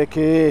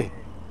 sicky.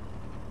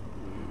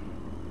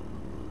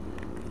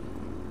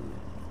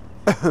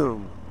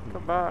 Come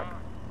back.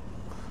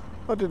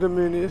 I didn't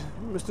mean it,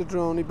 Mr.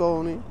 Droney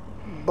Boney.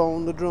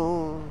 Bone the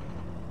drone.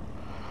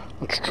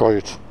 Let's try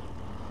it.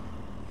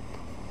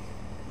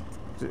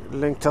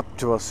 Linked up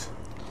to us.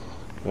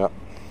 Yeah.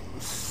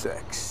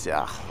 Six,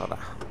 yeah. Hold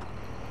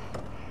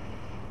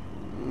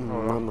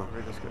on, let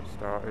me just get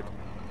started.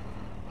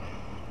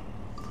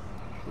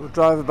 We'll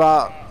drive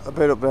about a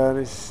bit up there and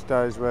it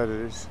stays where it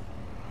is.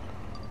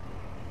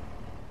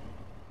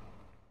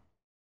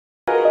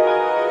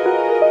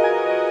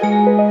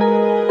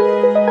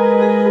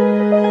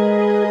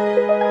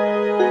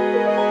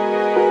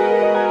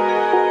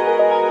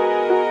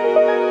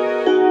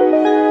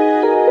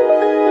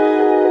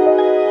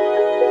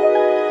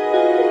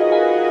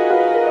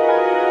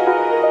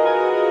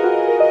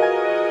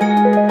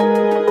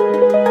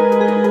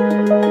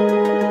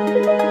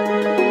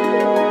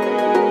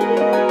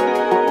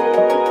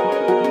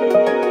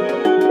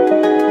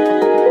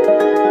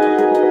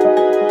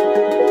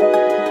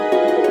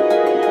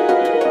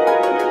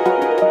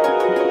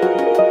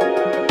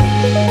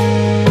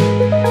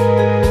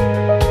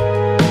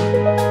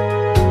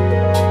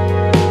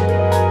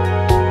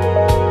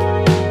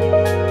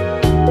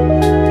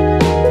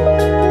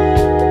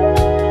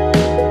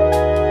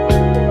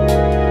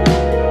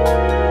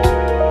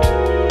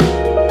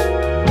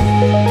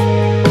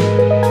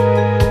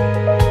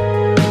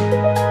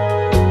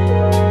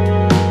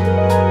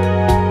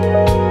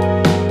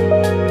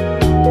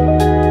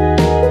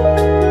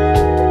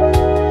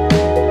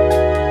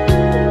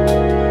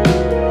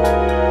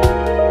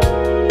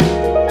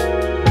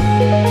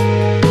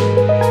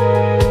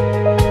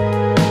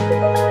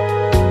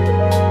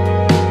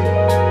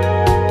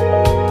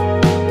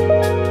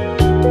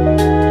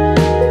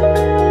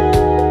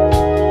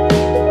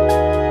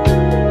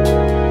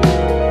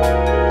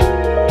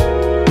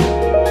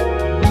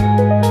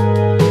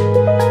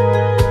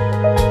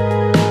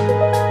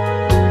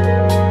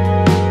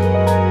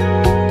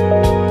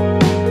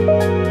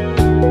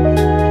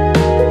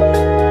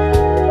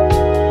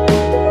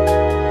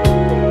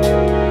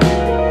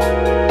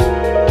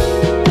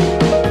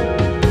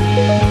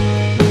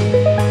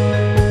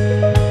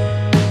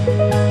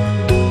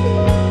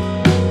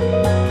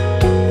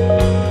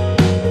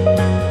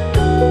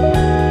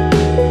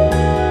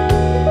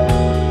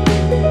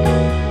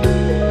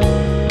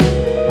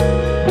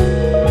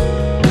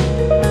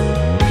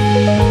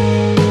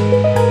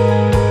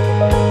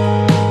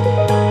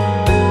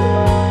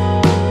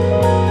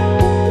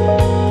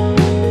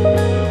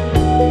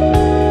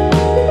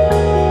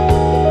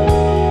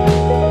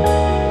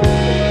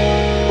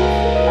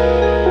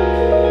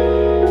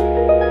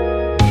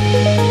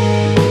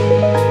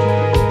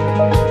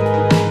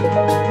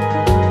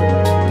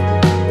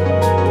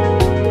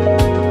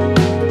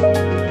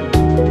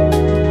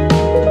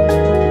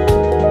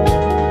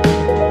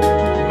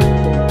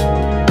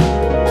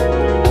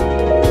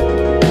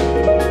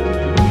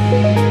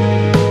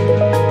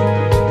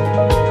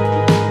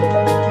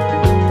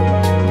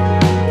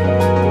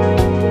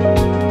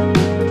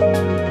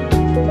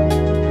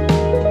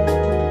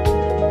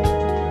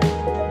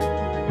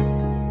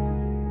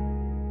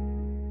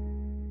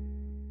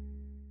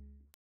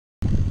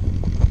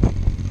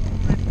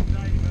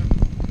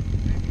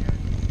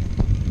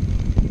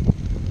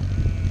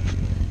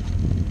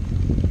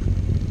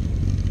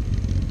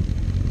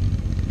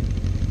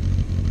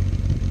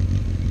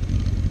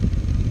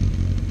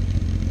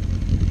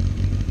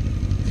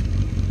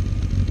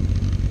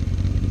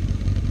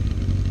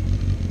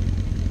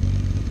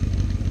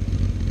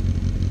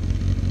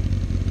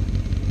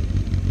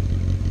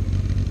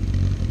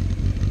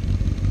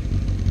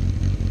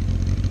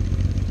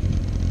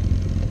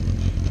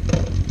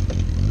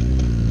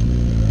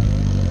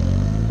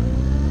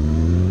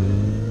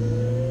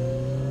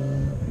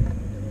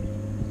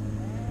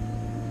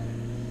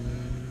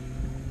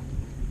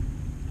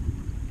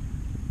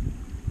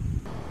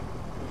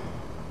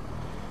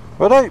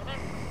 Ready?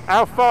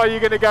 How far are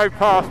you going to go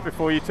past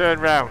before you turn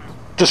round?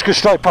 Just go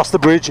straight past the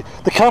bridge.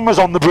 The camera's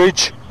on the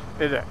bridge.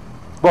 Is it?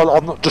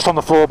 Well, just on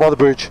the floor by the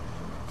bridge.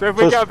 So if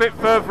we go a bit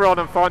further on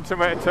and find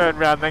somewhere to turn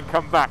round, then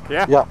come back,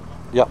 yeah? Yeah,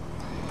 yeah.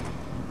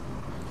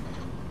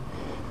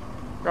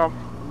 Go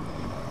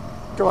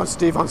on. Go on,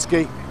 Steve, on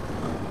ski.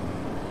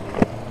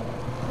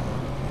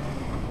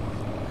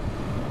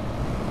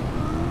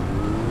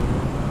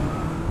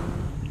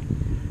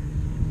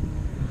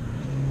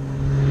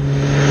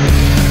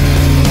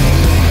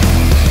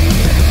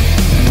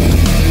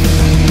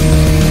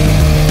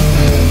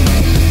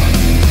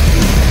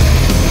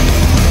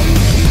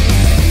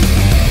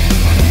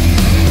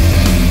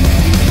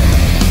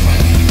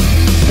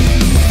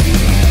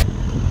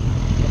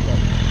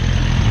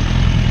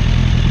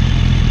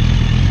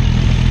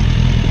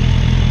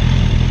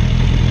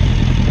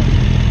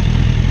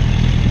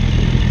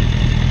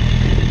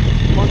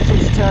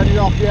 Turn it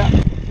off, yeah.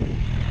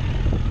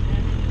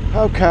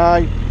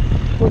 Okay.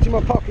 Put it in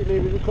my pocket,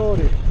 leave it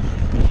recording.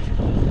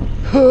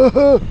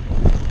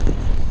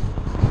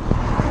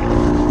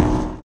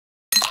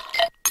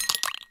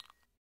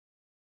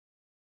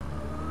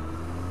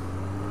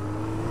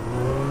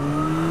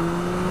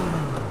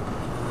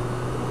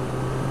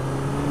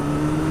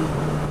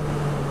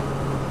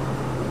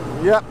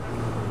 Yep.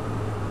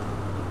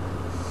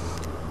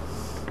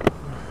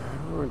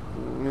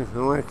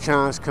 My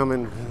car's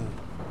coming.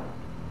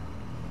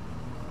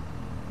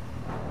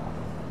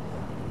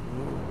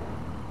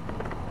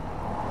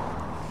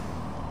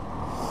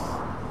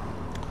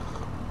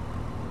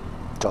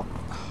 Top.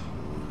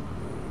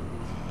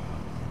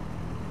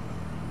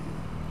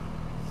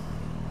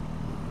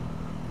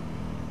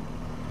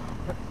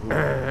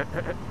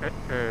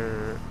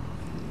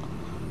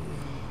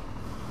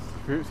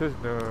 Who says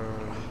no?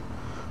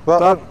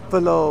 Right,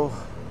 Below.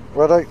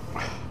 ready?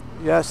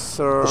 Yes,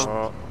 sir.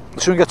 Oh.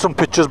 Let's go and get some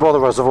pictures by the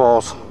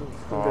reservoirs.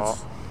 Oh.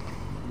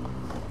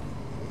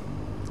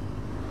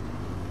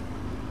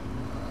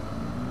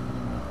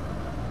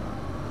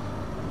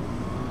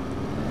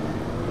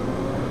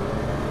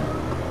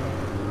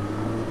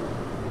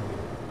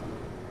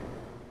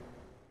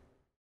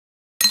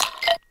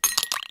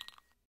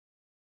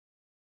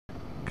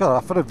 Look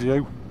at that for a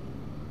view.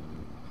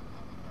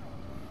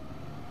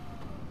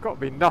 Got to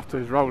be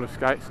nutters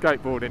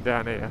skateboarding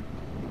down here.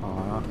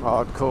 Oh,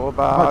 Hardcore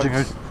imagine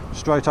bags. it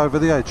straight over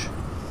the edge.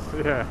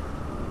 Yeah.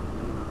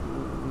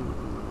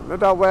 They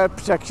don't wear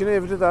protection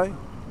here today.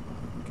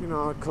 You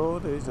know,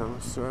 hardcore these, I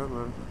swear,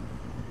 man.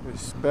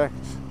 Respect.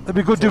 It'd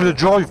be good doing a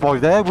drive-by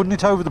there, wouldn't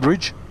it, over the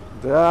bridge?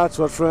 That's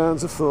what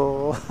friends are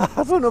for.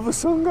 Have another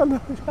song on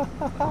it.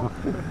 I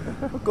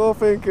can't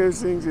think who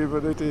sings it,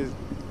 but it is.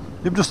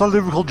 You're just a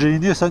lyrical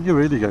genius, aren't you,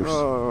 really, Goose?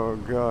 Oh,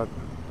 God.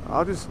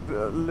 I'll just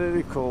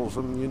lyrical,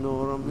 you know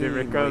what I mean?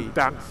 Lyrical mate.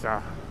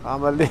 dancer.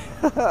 I'm a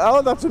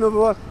oh, that's another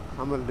one.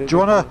 I'm a Do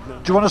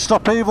you wanna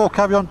stop here or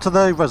carry on to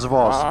the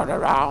reservoirs? All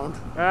around.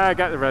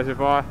 Get the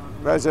reservoir.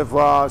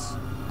 Reservoirs.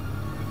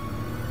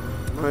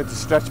 I need to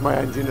stretch my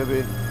engine a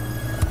bit.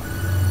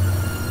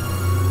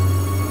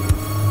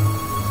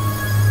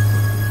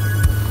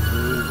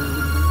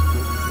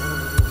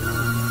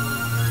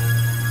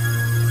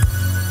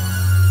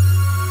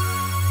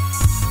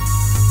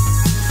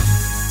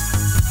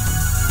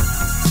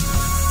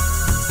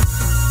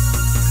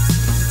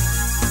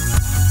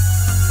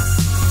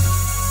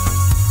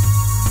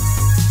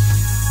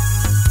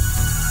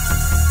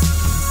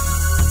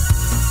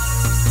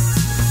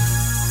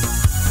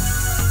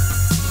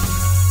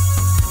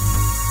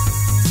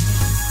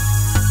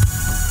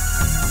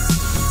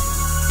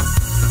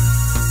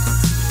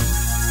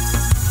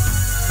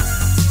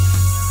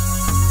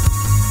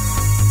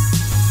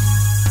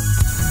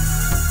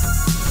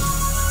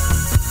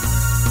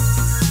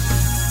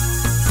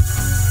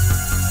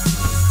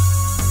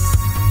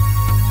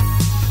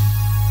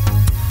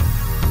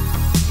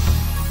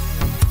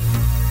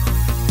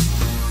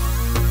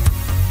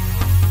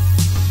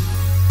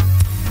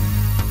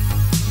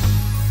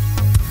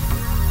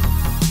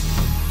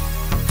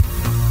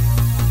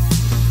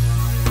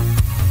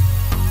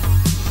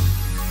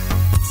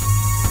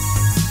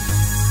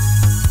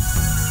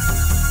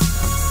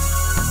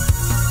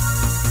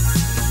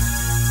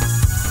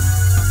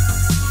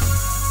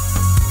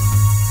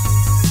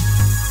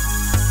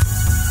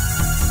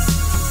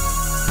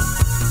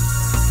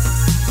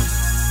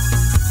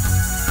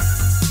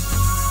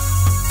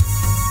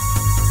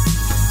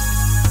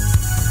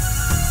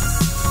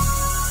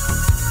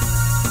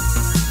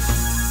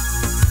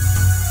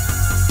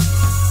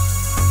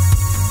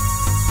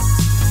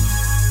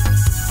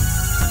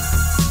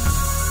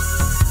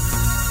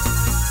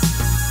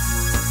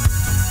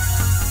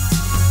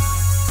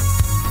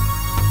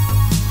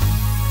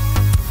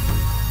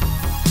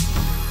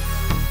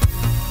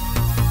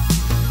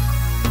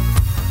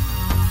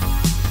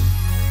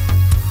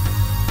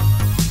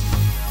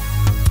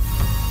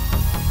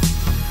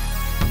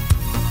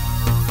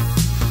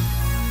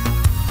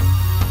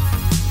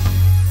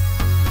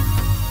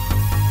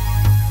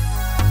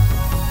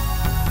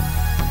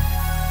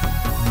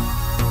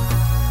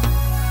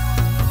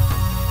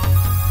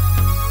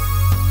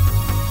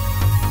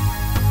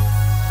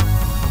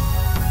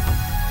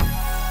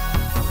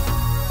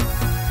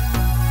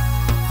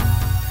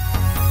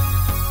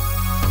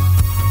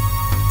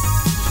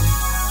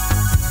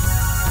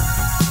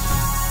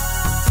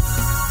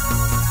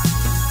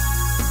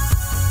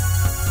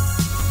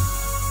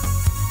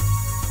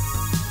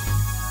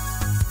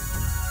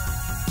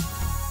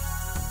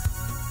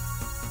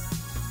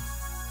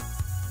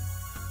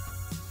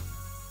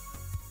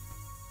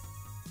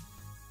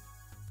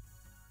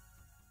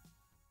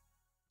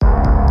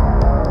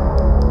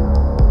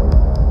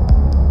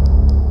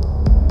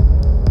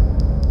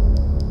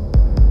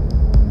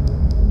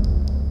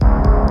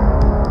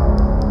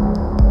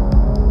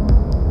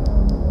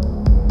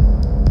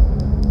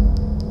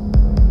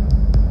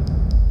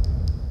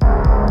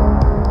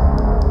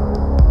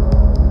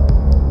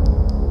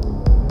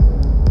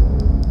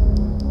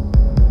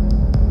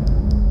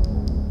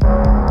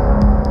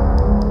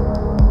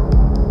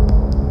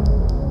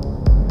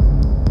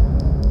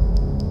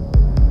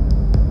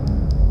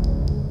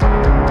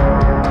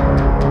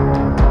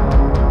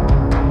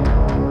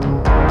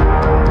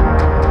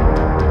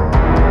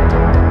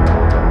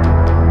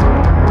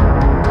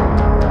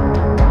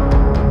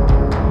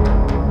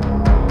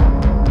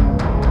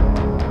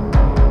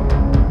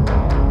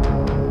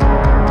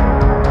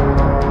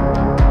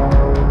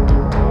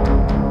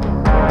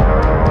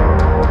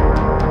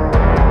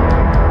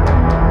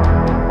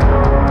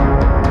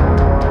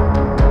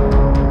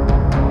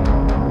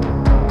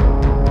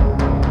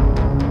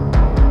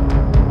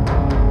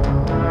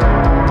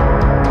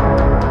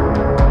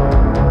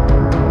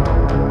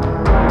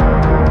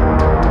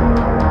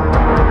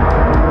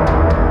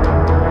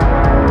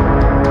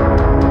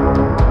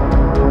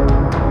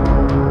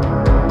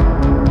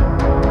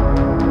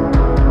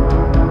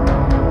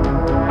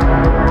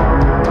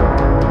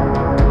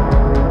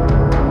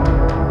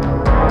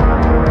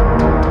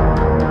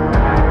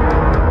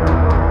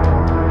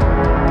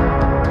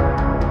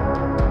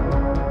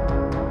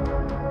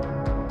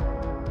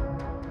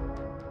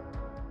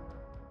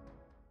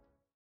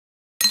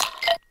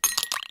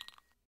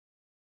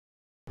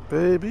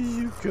 Baby,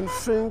 you can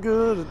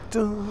finger the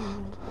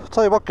dawn.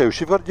 Tell you what,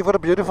 Goose, you've got a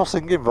beautiful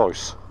singing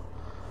voice.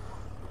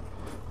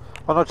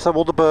 And I'd say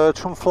all the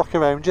birds come flocking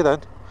around you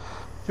then.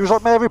 You was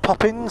like Mary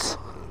Poppins.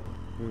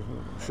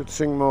 Should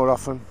sing more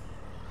often.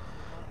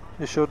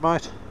 You should,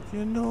 mate.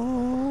 You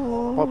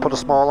know. Might put a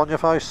smile on your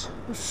face.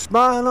 A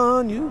smile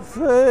on your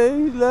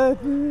face,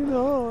 let me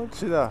know.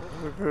 See that?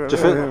 Do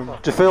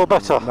you feel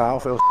better No, I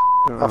feel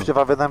after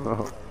having them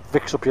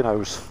Vicks up your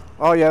nose?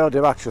 Oh yeah, I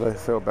do actually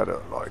feel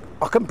better. Like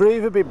I can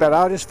breathe a bit better.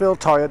 I just feel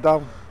tired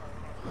though.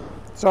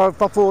 So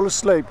if I fall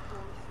asleep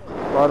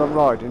while I'm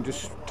riding,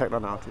 just take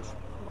that notice.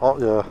 Oh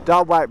yeah.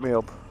 Don't wake me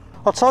up.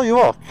 I'll tell you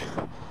what,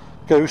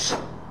 Goose.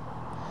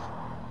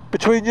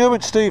 Between you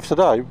and Steve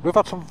today, we've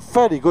had some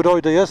very good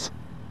ideas.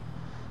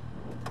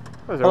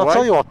 And I'll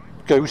tell you what,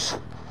 Goose.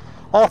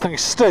 I think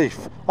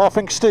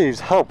Steve's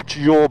helped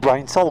your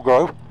brain cell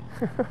grow.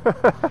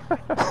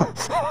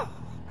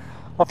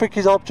 I think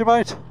he's helped you,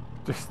 mate.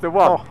 Just the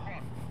one. Oh.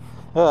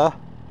 Yeah,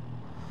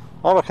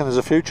 I reckon there's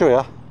a future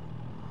here.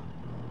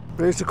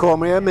 They used to call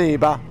me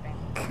amoeba.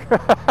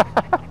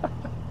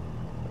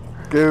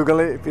 Google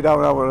it if you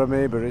don't know what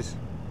amoeba is.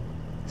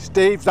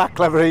 Steve's that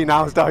clever, he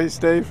knows, don't you,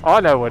 Steve? I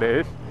know what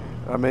it is.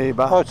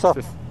 Amoeba. Oh, it's a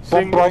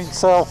one brain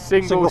cell,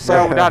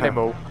 single-celled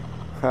animal.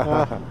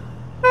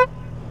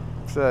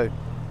 So,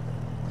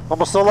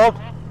 am I still on?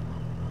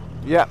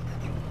 yeah,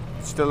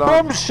 still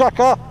on. Boom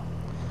shaka!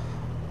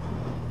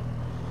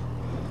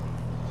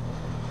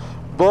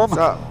 Boom!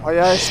 So, oh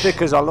yeah,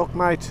 stickers, I look,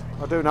 mate.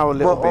 I do know a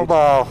little bit.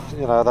 Well,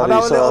 you know, that I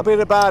know is, a little bit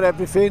about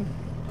everything,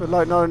 but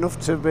like not enough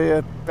to be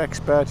an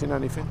expert in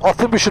anything. I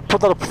think we should put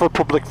that up for a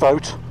public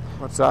vote.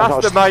 What's that?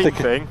 That's the main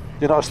thing.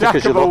 You're not as thick Jack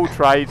as you of all look.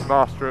 trades,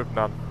 master of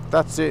none.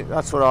 That's it,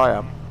 that's what I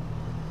am.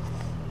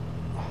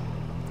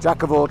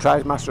 Jack of all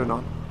trades, master of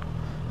none.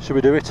 Should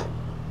we do it?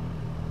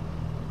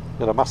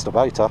 You're a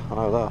masturbator, I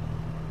know that.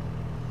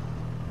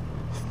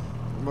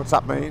 What's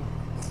that mean?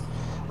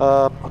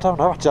 I don't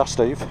know, just ask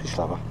Steve, he's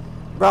clever.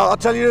 Well, I'll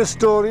tell you a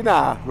story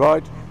now,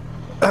 right?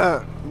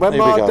 When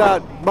Here we go.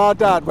 my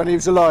dad, when he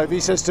was alive, he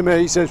says to me,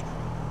 he says,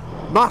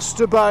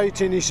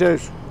 masturbating, he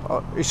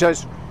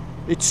says,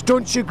 it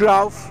stunts your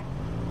growth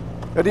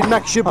and it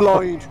makes you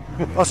blind.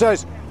 I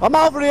says, I'm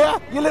over here,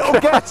 you little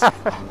get.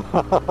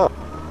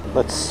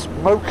 Let's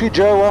Smokey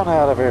Joe on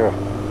out of here.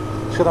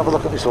 Let's go have a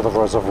look at this other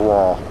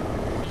reservoir.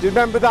 Do you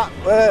remember that,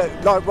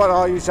 like what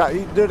I used to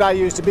say, they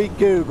used to be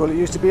Google, it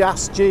used to be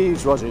Ask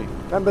Jeeves, was it?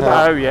 Remember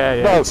that? Oh yeah,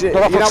 yeah. No, It's- no,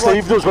 that's you what know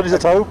Steve does when he's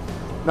at home.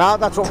 No,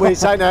 that's what we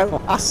say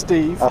now, Ask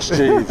Steve. Ask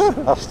Steve.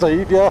 Ask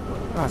Steve, yeah.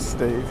 Ask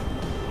Steve.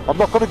 I'm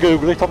not going to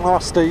Google it, I'm going to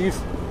ask Steve.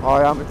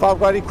 I am. If I've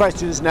got any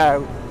questions now,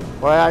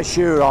 well, I'm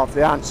sure of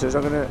the answers,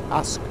 I'm going to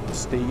ask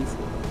Steve.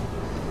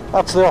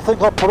 Actually, I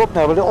think I'll put up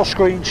now a little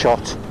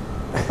screenshot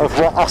of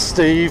what Ask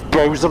Steve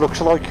browser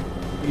looks like.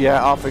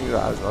 Yeah, I think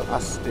that as well.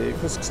 Ask Steve.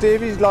 Because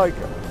Steve is like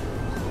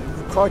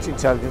quite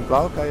intelligent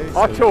bloke.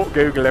 I taught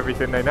Google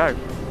everything they know.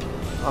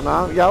 I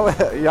know.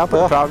 Yeah,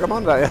 put a program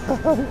on there.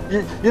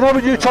 You know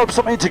when you type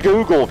something into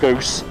Google,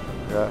 Goose,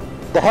 Yeah.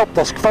 the help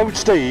desk phone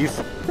Steve,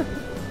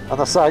 and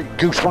they say,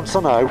 Goose wants to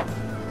know,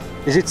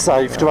 is it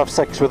safe to have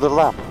sex with a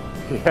lamb?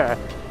 Yeah.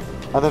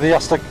 And then he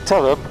has to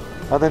tell them,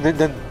 and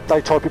then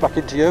they type it back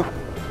into you.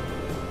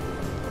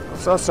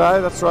 So I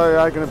say, that's why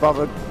I ain't going to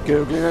bother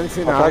Googling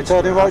anything now. Okay,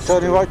 turning right,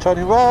 turning right,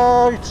 turning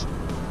right.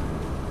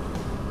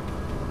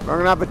 I'm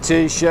going to have a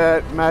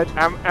t-shirt, Med.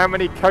 How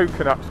many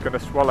coconuts can a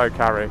swallow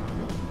carry?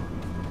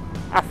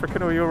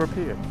 African or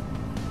European?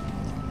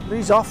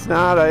 He's off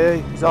now,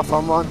 eh? He's off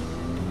on one.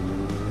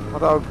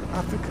 Although,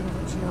 African,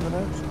 what's he on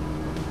about?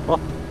 What?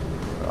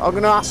 I'm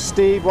going to ask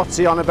Steve what's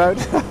he on about.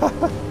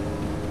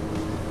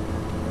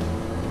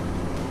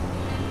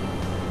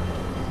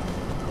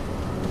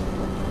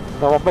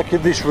 Now I'm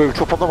making this route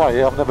up on the way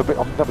here. I've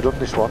never done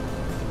this one.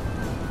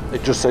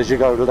 It just says you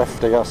go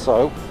left here,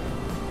 so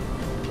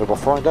we will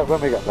find out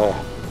when we get there.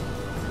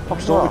 I'm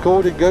still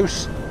recording,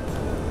 Goose.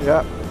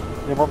 Yeah.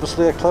 I'm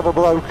obviously a clever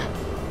bloke.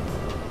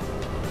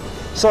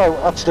 So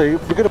actually,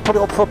 we're going to put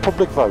it up for a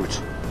public vote.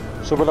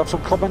 So we'll have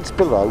some comments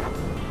below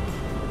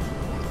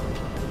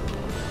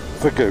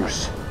for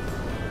Goose.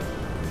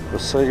 We'll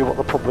see what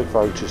the public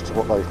vote is to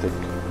what they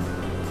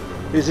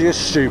think. Is he as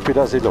stupid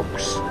as he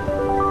looks?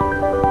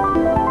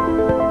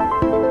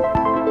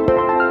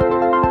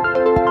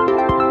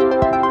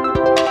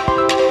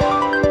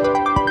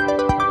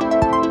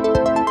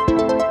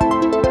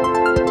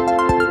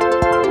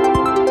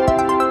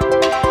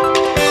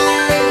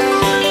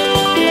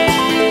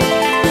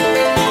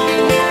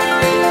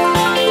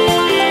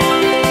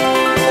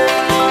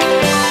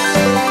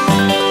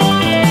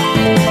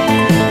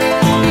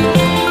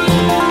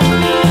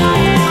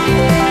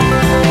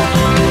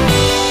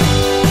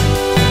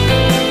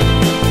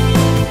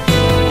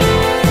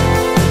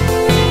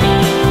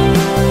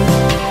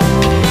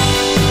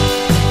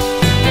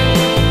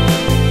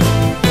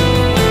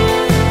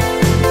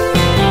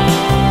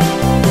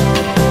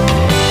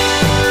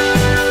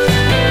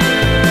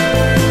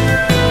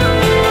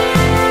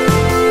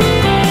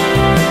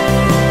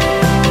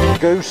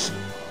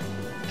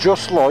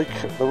 just like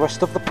the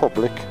rest of the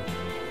public,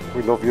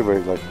 we love you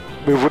really.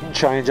 We wouldn't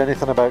change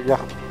anything about you.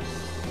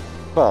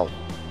 Well,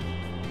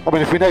 I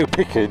mean, if we know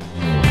picking.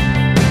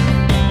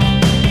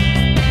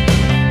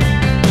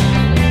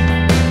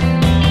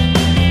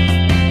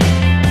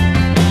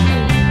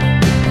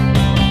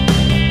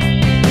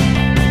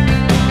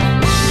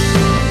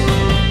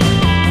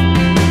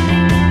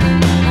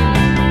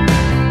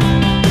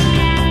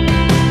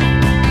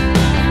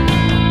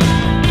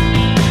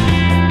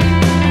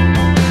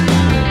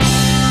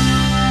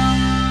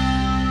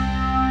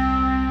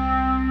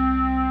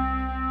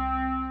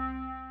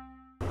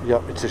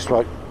 Yeah, it's this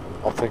way,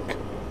 I think.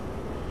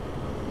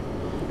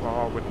 Oh,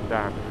 I wouldn't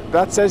damn.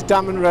 That says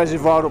Dam and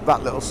Reservoir up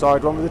that little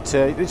side one with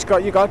the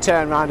T. You got to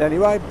turn around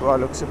anyway, by the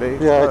looks of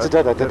it. Yeah, it's a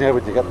dead end, isn't it,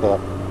 when you get there?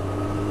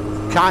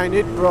 Kind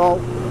it, bro.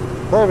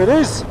 There it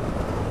is.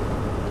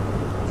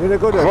 Is it a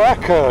good one?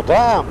 Cracker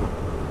Dam.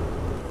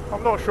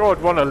 I'm not sure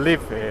I'd want to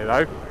live here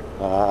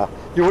though.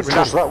 You wouldn't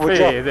trust that, would you?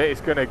 Fear that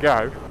it's going to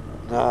go.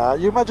 Nah,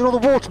 you imagine all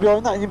the water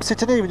behind that and you're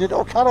sitting here in your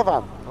little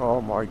caravan.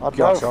 Oh my I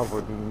gosh, I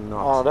would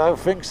not. I don't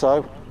think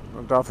so.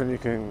 I don't think you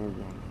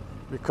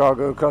can't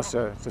go across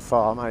the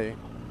farm, are you?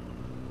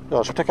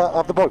 No, should we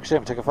have the bikes here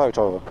and take a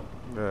photo of them?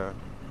 Yeah.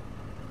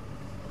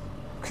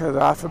 Look at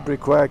that for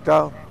brickwork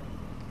though.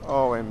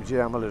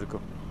 OMG, I'm a little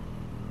go.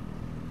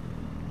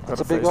 That's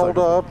a big old,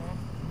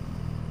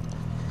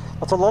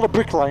 that's a lot of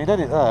bricklaying, isn't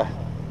it, there?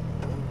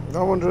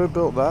 I wonder who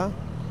built that.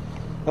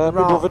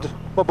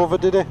 My brother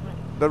did it.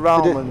 The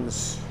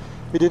Romans.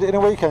 He did it in a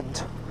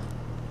weekend.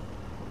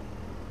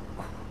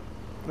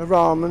 The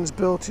Romans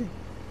built it.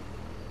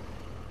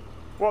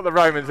 What have the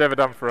Romans ever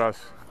done for us?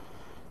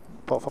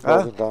 Apart from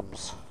building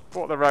dams.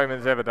 What have the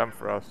Romans ever done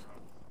for us?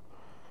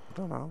 I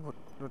don't know.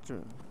 What do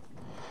you...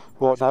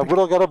 What now?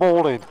 Will I get them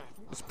all in?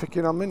 He's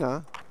picking on me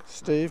now,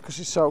 Steve, because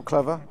he's so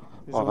clever.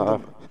 I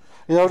know.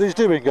 You know what he's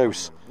doing,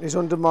 Goose? He's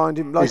undermined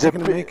him like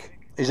taking a mick.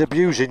 He's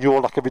abusing your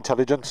lack of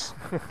intelligence.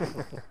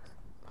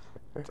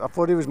 I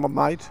thought he was my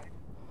mate.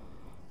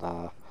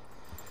 Nah.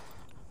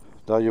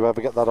 Don't you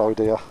ever get that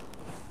idea.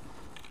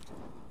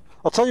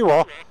 I'll tell you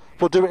what,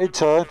 we'll do it in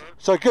turn.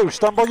 So Goose,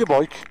 stand by your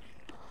bike.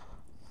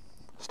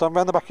 Stand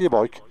round the back of your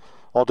bike.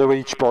 I'll do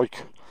each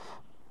bike.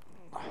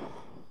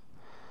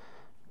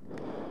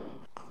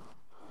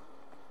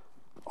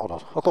 Hold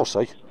on, I'll go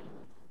see.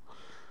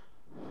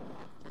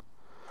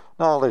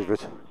 No, I'll leave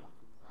it.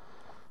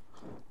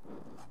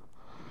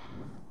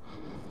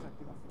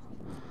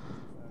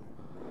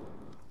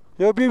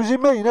 You're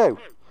abusing me now?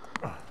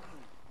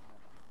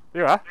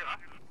 You are?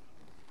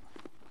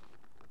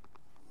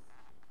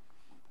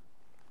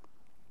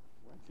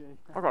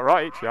 I got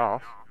right itchy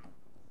arse.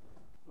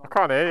 I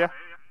can't hear you.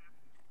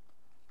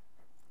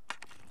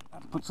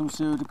 Put some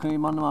soda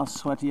cream on my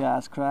sweaty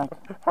ass crack.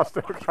 I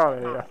still can't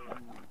hear you.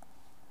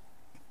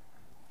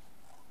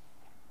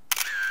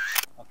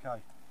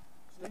 Okay.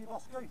 Steve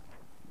Oski.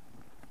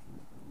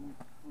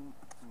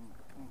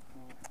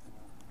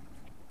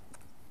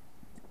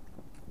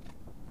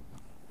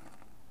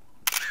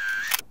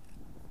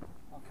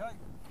 Okay.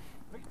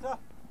 Victor.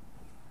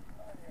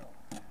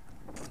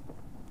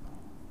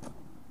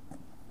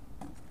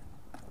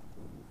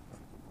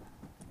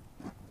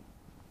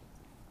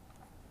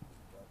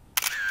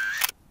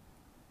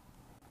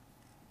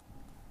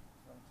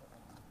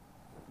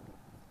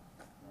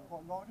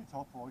 Line it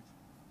up right,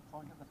 try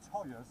and get the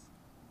tyres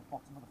at the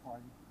bottom of the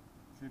frame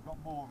so you've got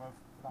more of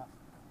that.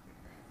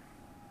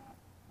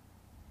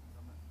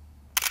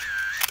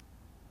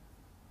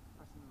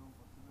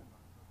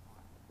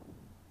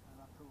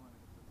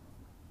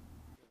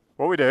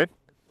 What are we doing?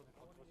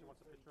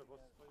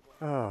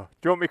 Oh,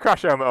 do you want me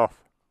crash helmet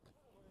off?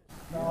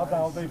 No,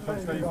 that'll be for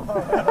Steve.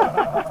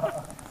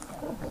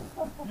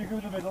 You go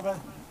in the middle then.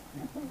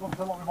 You go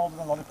to a lot more than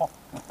a lollipop.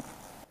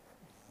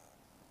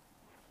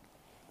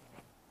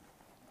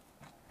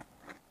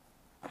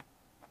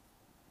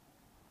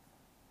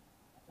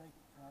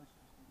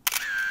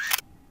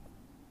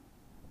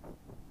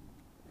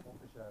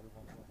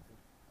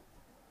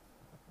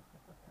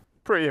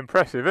 Pretty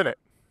impressive, isn't it?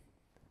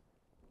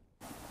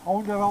 I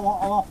wonder how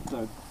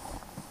often.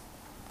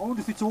 I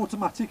wonder if it's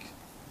automatic.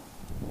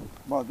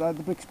 Well, the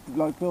bricks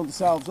like build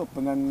themselves up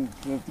and then.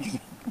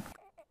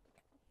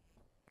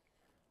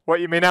 What,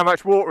 you mean how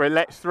much water it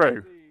lets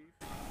through?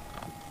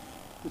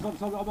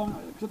 Because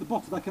at the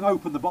bottom they can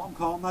open the bottom,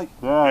 can't they?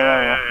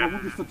 Yeah. I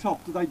wonder if the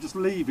top, do they just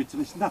leave it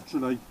till it's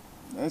naturally?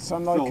 It's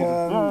on like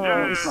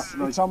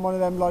it's on one of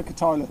them like a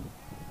toilet.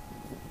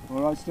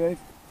 Alright, Steve?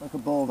 Like a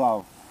ball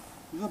valve.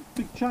 There's a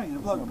big chain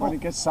of like when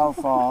it gets so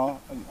far,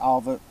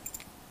 Albert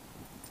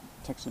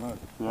takes them out.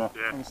 Yeah.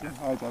 Honestly,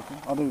 I don't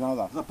think. I do know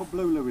that. Does that put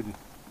blue loo in it?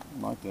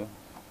 Might do.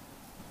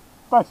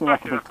 Basically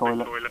like a big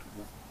toilet.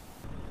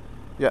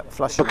 Yeah,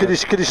 flash. But can you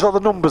see all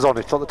the numbers on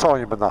it, on the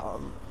time and that?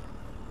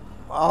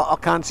 I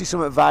can't see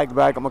something vague,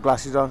 but I got my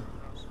glasses on.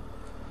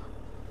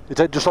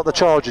 It's just like the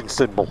charging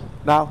symbol.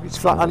 No, it's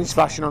flat and it's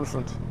flashing on the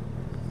front.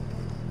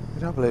 You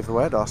don't believe a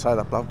word I say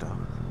that bloke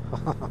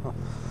though.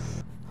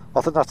 I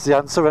think that's the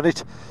answer, isn't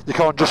it? You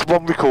can't just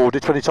record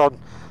it when it's on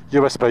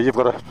USB, you've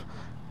got to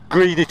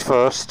green it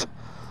first,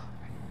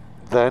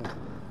 then.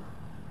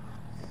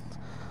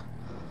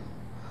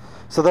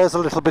 So there's a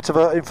little bit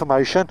of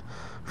information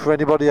for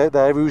anybody out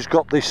there who's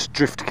got this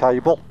drift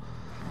cable,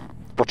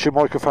 but your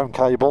microphone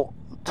cable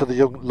to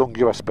the lung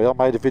USB.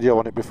 I made a video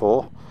on it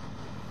before.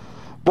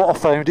 What I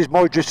found is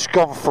my drift's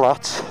gone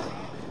flat.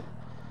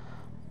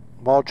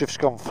 My drift's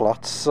gone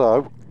flat,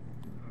 so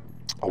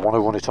I want to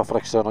run it off an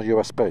external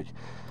USB.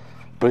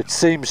 But it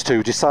seems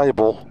to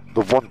disable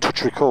the one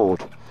touch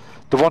record.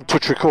 The one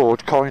touch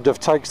record kind of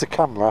takes the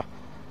camera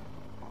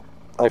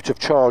out of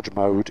charge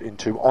mode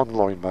into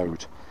online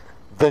mode.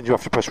 Then you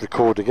have to press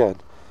record again.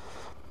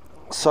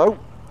 So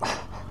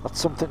that's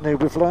something new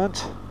we've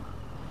learned.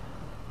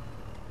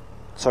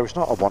 So it's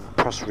not a one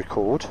press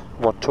record,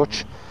 one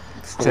touch.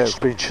 It's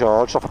been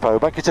charged off a power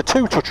bank. It's a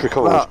two touch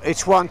record. Well,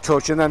 it's one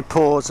touch and then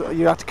pause.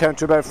 You have to count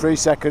to about 3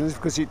 seconds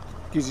because it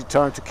gives you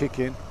time to kick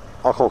in.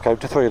 I can't count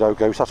to 3 though,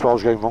 Goose. That's why I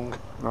was going wrong.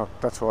 No,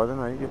 that's why, don't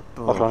I?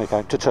 I can only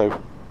count to 2.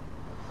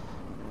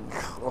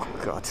 Oh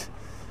God,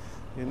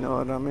 you know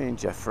what I mean,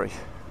 Jeffrey.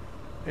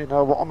 You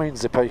know what I mean,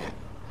 Zippy.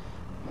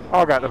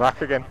 I'll go at the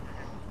back again.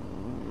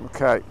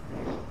 Okay.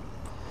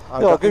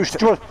 Yeah, Goose,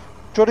 do you want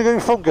to go in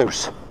front,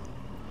 Goose?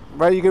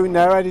 Where are you going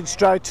now? Heading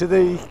straight to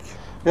the...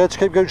 Yeah, just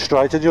keep going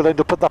straight and you'll end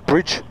up at that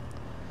bridge.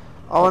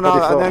 Oh no,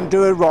 and then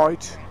do it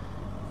right.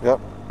 Yep.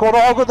 Go on,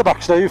 I'll go at the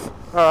back, Steve.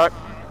 Alright.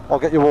 I'll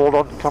get you all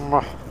on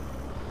camera.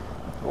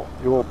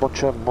 You all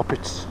bunch of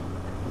muppets.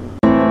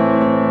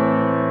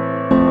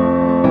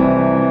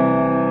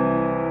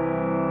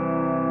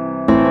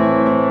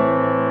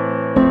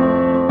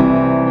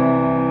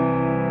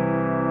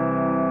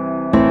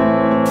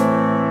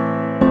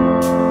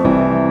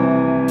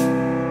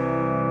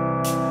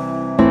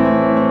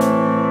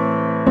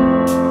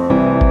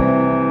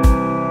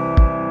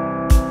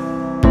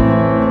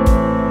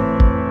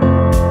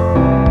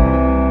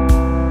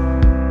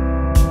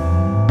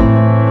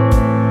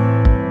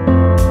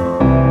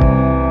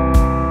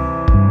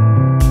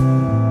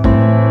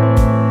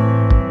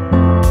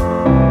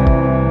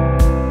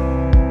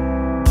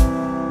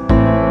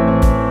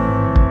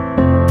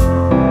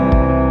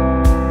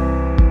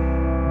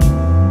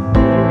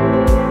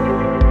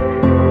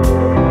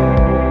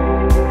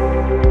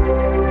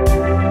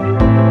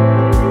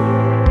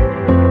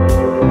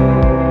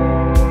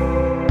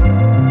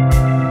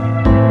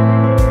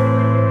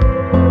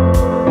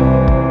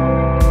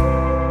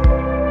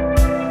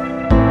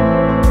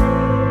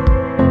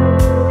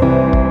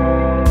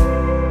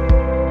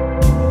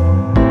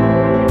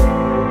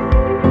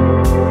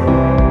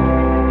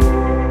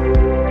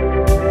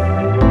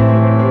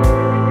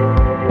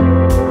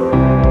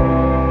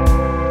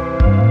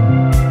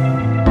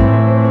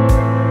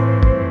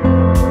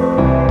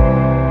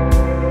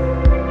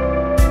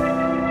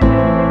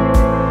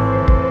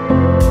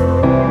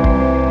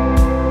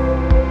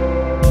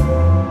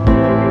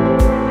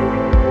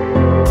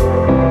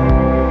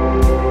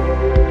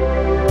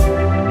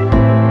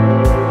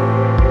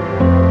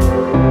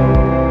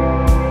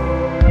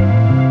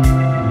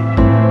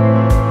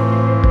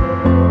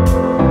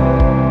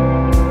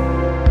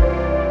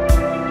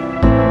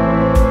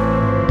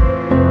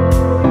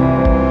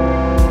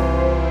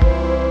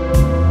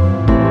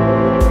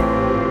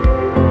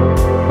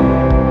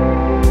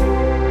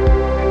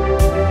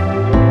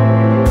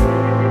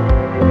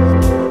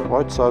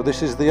 So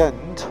this is the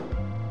end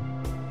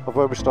of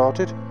where we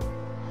started.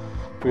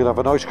 We're going to have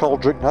a nice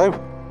cold drink now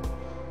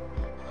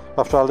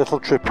after our little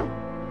trip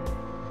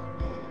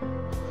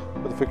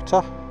with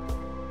Victor.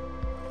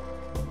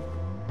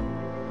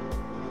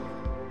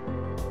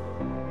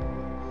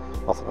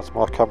 I think that's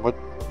my camera.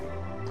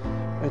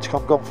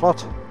 Intercom gone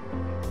flat.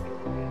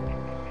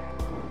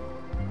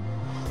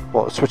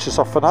 Well, switch this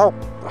off for now.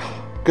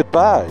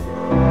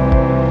 Goodbye.